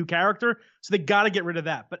with his new character. So they got to get rid of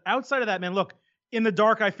that. But outside of that, man, look, in the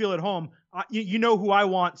dark, I feel at home. You know who I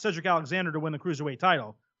want, Cedric Alexander, to win the Cruiserweight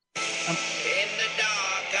title. In the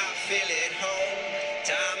dark, I feel at home.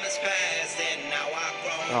 Time has passed and now I've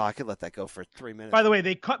grown. Oh, I could let that go for 3 minutes. By the way,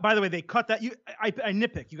 they cut that. I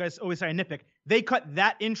nitpick. You guys always say I nitpick. They cut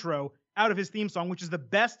that intro out of his theme song, which is the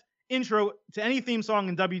best intro to any theme song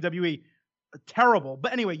in WWE. Terrible.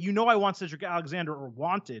 But anyway, I want Cedric Alexander, or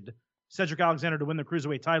wanted Cedric Alexander, to win the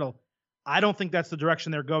Cruiserweight title. I don't think that's the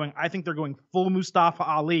direction they're going. I think they're going full Mustafa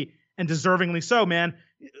Ali, and deservingly so, man.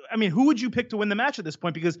 I mean, who would you pick to win the match at this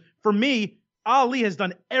point? Because for me, Ali has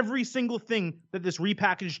done every single thing that this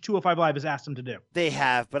repackaged 205 Live has asked him to do. They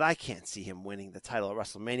have, but I can't see him winning the title at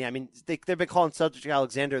WrestleMania. I mean, they've been calling Cedric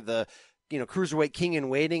Alexander the Cruiserweight king in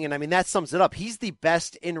waiting. And I mean, that sums it up. He's the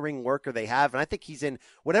best in-ring worker they have. And I think he's in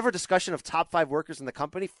whatever discussion of top 5 workers in the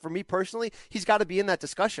company. For me personally, he's got to be in that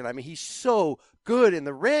discussion. I mean, he's so good in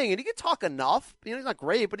the ring and he can talk enough. He's not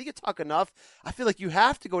great, but he can talk enough. I feel like you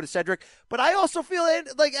have to go to Cedric, but I also feel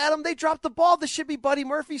like, Adam, they dropped the ball. This should be Buddy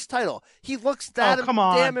Murphy's title. He looks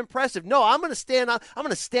damn impressive. No, I'm going to stand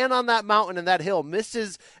on that mountain and that hill.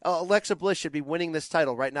 Mrs. Alexa Bliss should be winning this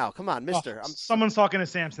title right now. Come on, mister. Someone's talking to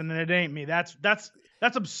Samson and it ain't me. That's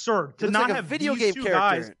absurd. To not have video these game two character.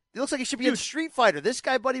 guys. It looks like he should be in Street Fighter. This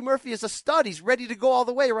guy, Buddy Murphy, is a stud. He's ready to go all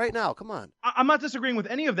the way right now. Come on. I'm not disagreeing with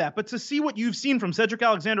any of that, but to see what you've seen from Cedric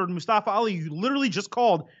Alexander and Mustafa Ali, you literally just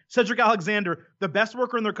called Cedric Alexander the best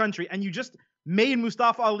worker in their country, and you just made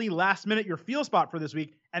Mustafa Ali last minute your feel spot for this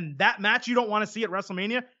week, and that match you don't want to see at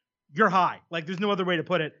WrestleMania, you're high. Like, there's no other way to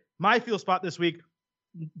put it. My feel spot this week,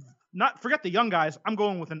 forget the young guys, I'm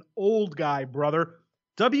going with an old guy, brother.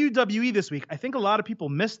 WWE this week, I think a lot of people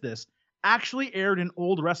missed this, actually aired an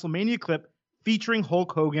old WrestleMania clip featuring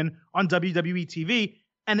Hulk Hogan on WWE TV.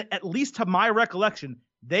 And at least to my recollection,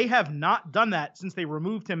 they have not done that since they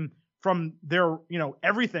removed him from their,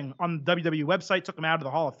 everything on the WWE website, took him out of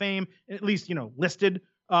the Hall of Fame, at least, listed,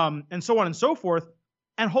 and so on and so forth.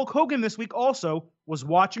 And Hulk Hogan this week also was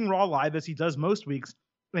watching Raw Live, as he does most weeks,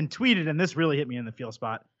 and tweeted, and this really hit me in the feel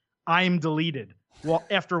spot, "I'm deleted,"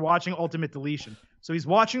 after watching Ultimate Deletion. So he's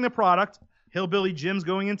watching the product. Hillbilly Jim's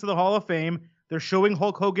going into the Hall of Fame. They're showing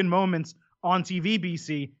Hulk Hogan moments on TV,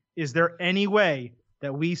 BC. Is there any way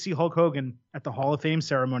that we see Hulk Hogan at the Hall of Fame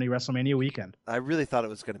ceremony WrestleMania weekend? I really thought it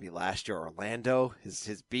was going to be last year, Orlando,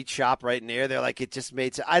 his beach shop right near there. Like, it just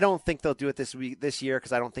made. I don't think they'll do it this year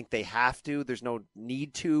because I don't think they have to. There's no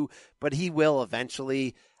need to, but he will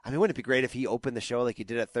eventually. I mean, wouldn't it be great if he opened the show like he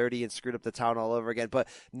did at 30 and screwed up the town all over again? But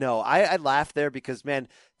no, I laughed there because, man,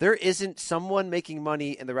 there isn't someone making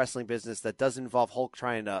money in the wrestling business that doesn't involve Hulk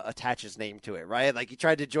trying to attach his name to it, right? Like, he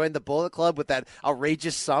tried to join the Bullet Club with that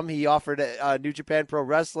outrageous sum he offered at New Japan Pro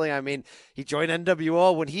Wrestling. I mean, he joined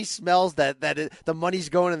NWO. When he smells that the money's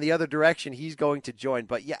going in the other direction, he's going to join.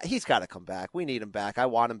 But, yeah, he's got to come back. We need him back. I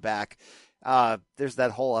want him back. There's that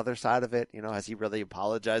whole other side of it. Has he really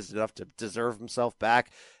apologized enough to deserve himself back?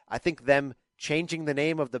 I think them changing the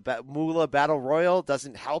name of the Moolah Battle Royal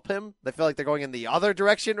doesn't help him. They feel like they're going in the other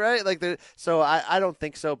direction, right? So I don't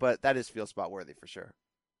think so, but that is feel spot worthy for sure.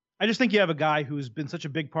 I just think you have a guy who's been such a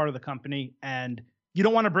big part of the company, and you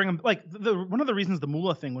don't want to bring him. Like, one of the reasons the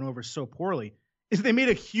Moolah thing went over so poorly is they made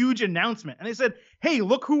a huge announcement, and they said, "Hey,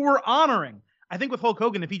 look who we're honoring." I think with Hulk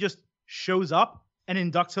Hogan, if he just shows up and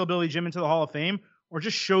inducts Hillbilly Jim into the Hall of Fame, or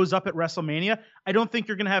just shows up at WrestleMania, I don't think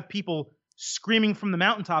you're going to have people screaming from the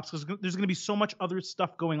mountaintops because there's going to be so much other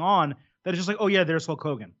stuff going on that it's just like, oh yeah, there's Hulk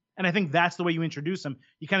Hogan. And I think that's the way you introduce him.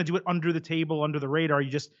 You kind of do it under the table, under the radar.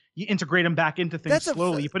 You integrate him back into things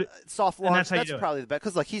slowly. You put it soft launch. That's probably the best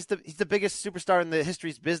because he's the biggest superstar in the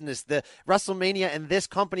history's business. The WrestleMania and this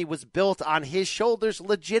company was built on his shoulders.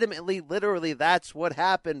 Legitimately, literally, that's what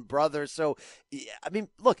happened, brother. So, I mean,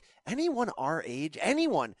 look, anyone our age,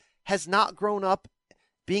 anyone has not grown up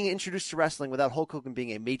being introduced to wrestling without Hulk Hogan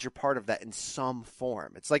being a major part of that in some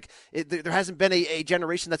form. It's like there hasn't been a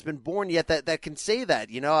generation that's been born yet that can say that,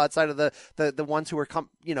 outside of the ones who are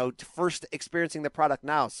first experiencing the product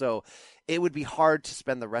now. So it would be hard to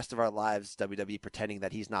spend the rest of our lives, WWE, pretending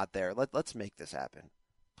that he's not there. Let's make this happen,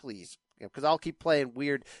 please. Because I'll keep playing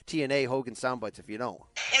weird TNA Hogan soundbites if you don't.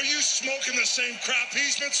 Are you smoking the same crap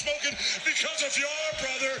he's been smoking? Because if you are,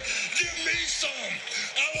 brother, give me some.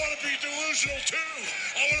 I want to be delusional too.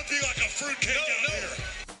 I want to be like a fruitcake out here.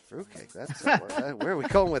 Fruitcake? That's where are we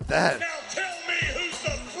going with that? Now tell me who's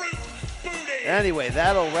the fruit booty. Anyway,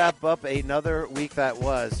 that'll wrap up another week that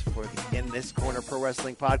was for the In This Corner Pro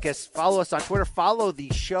Wrestling Podcast. Follow us on Twitter. Follow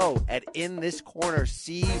the show at In This Corner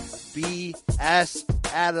CBS.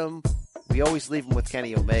 Adam, we always leave him with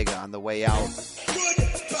Kenny Omega on the way out.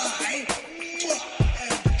 Goodbye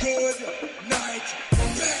and good night.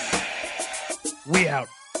 We out.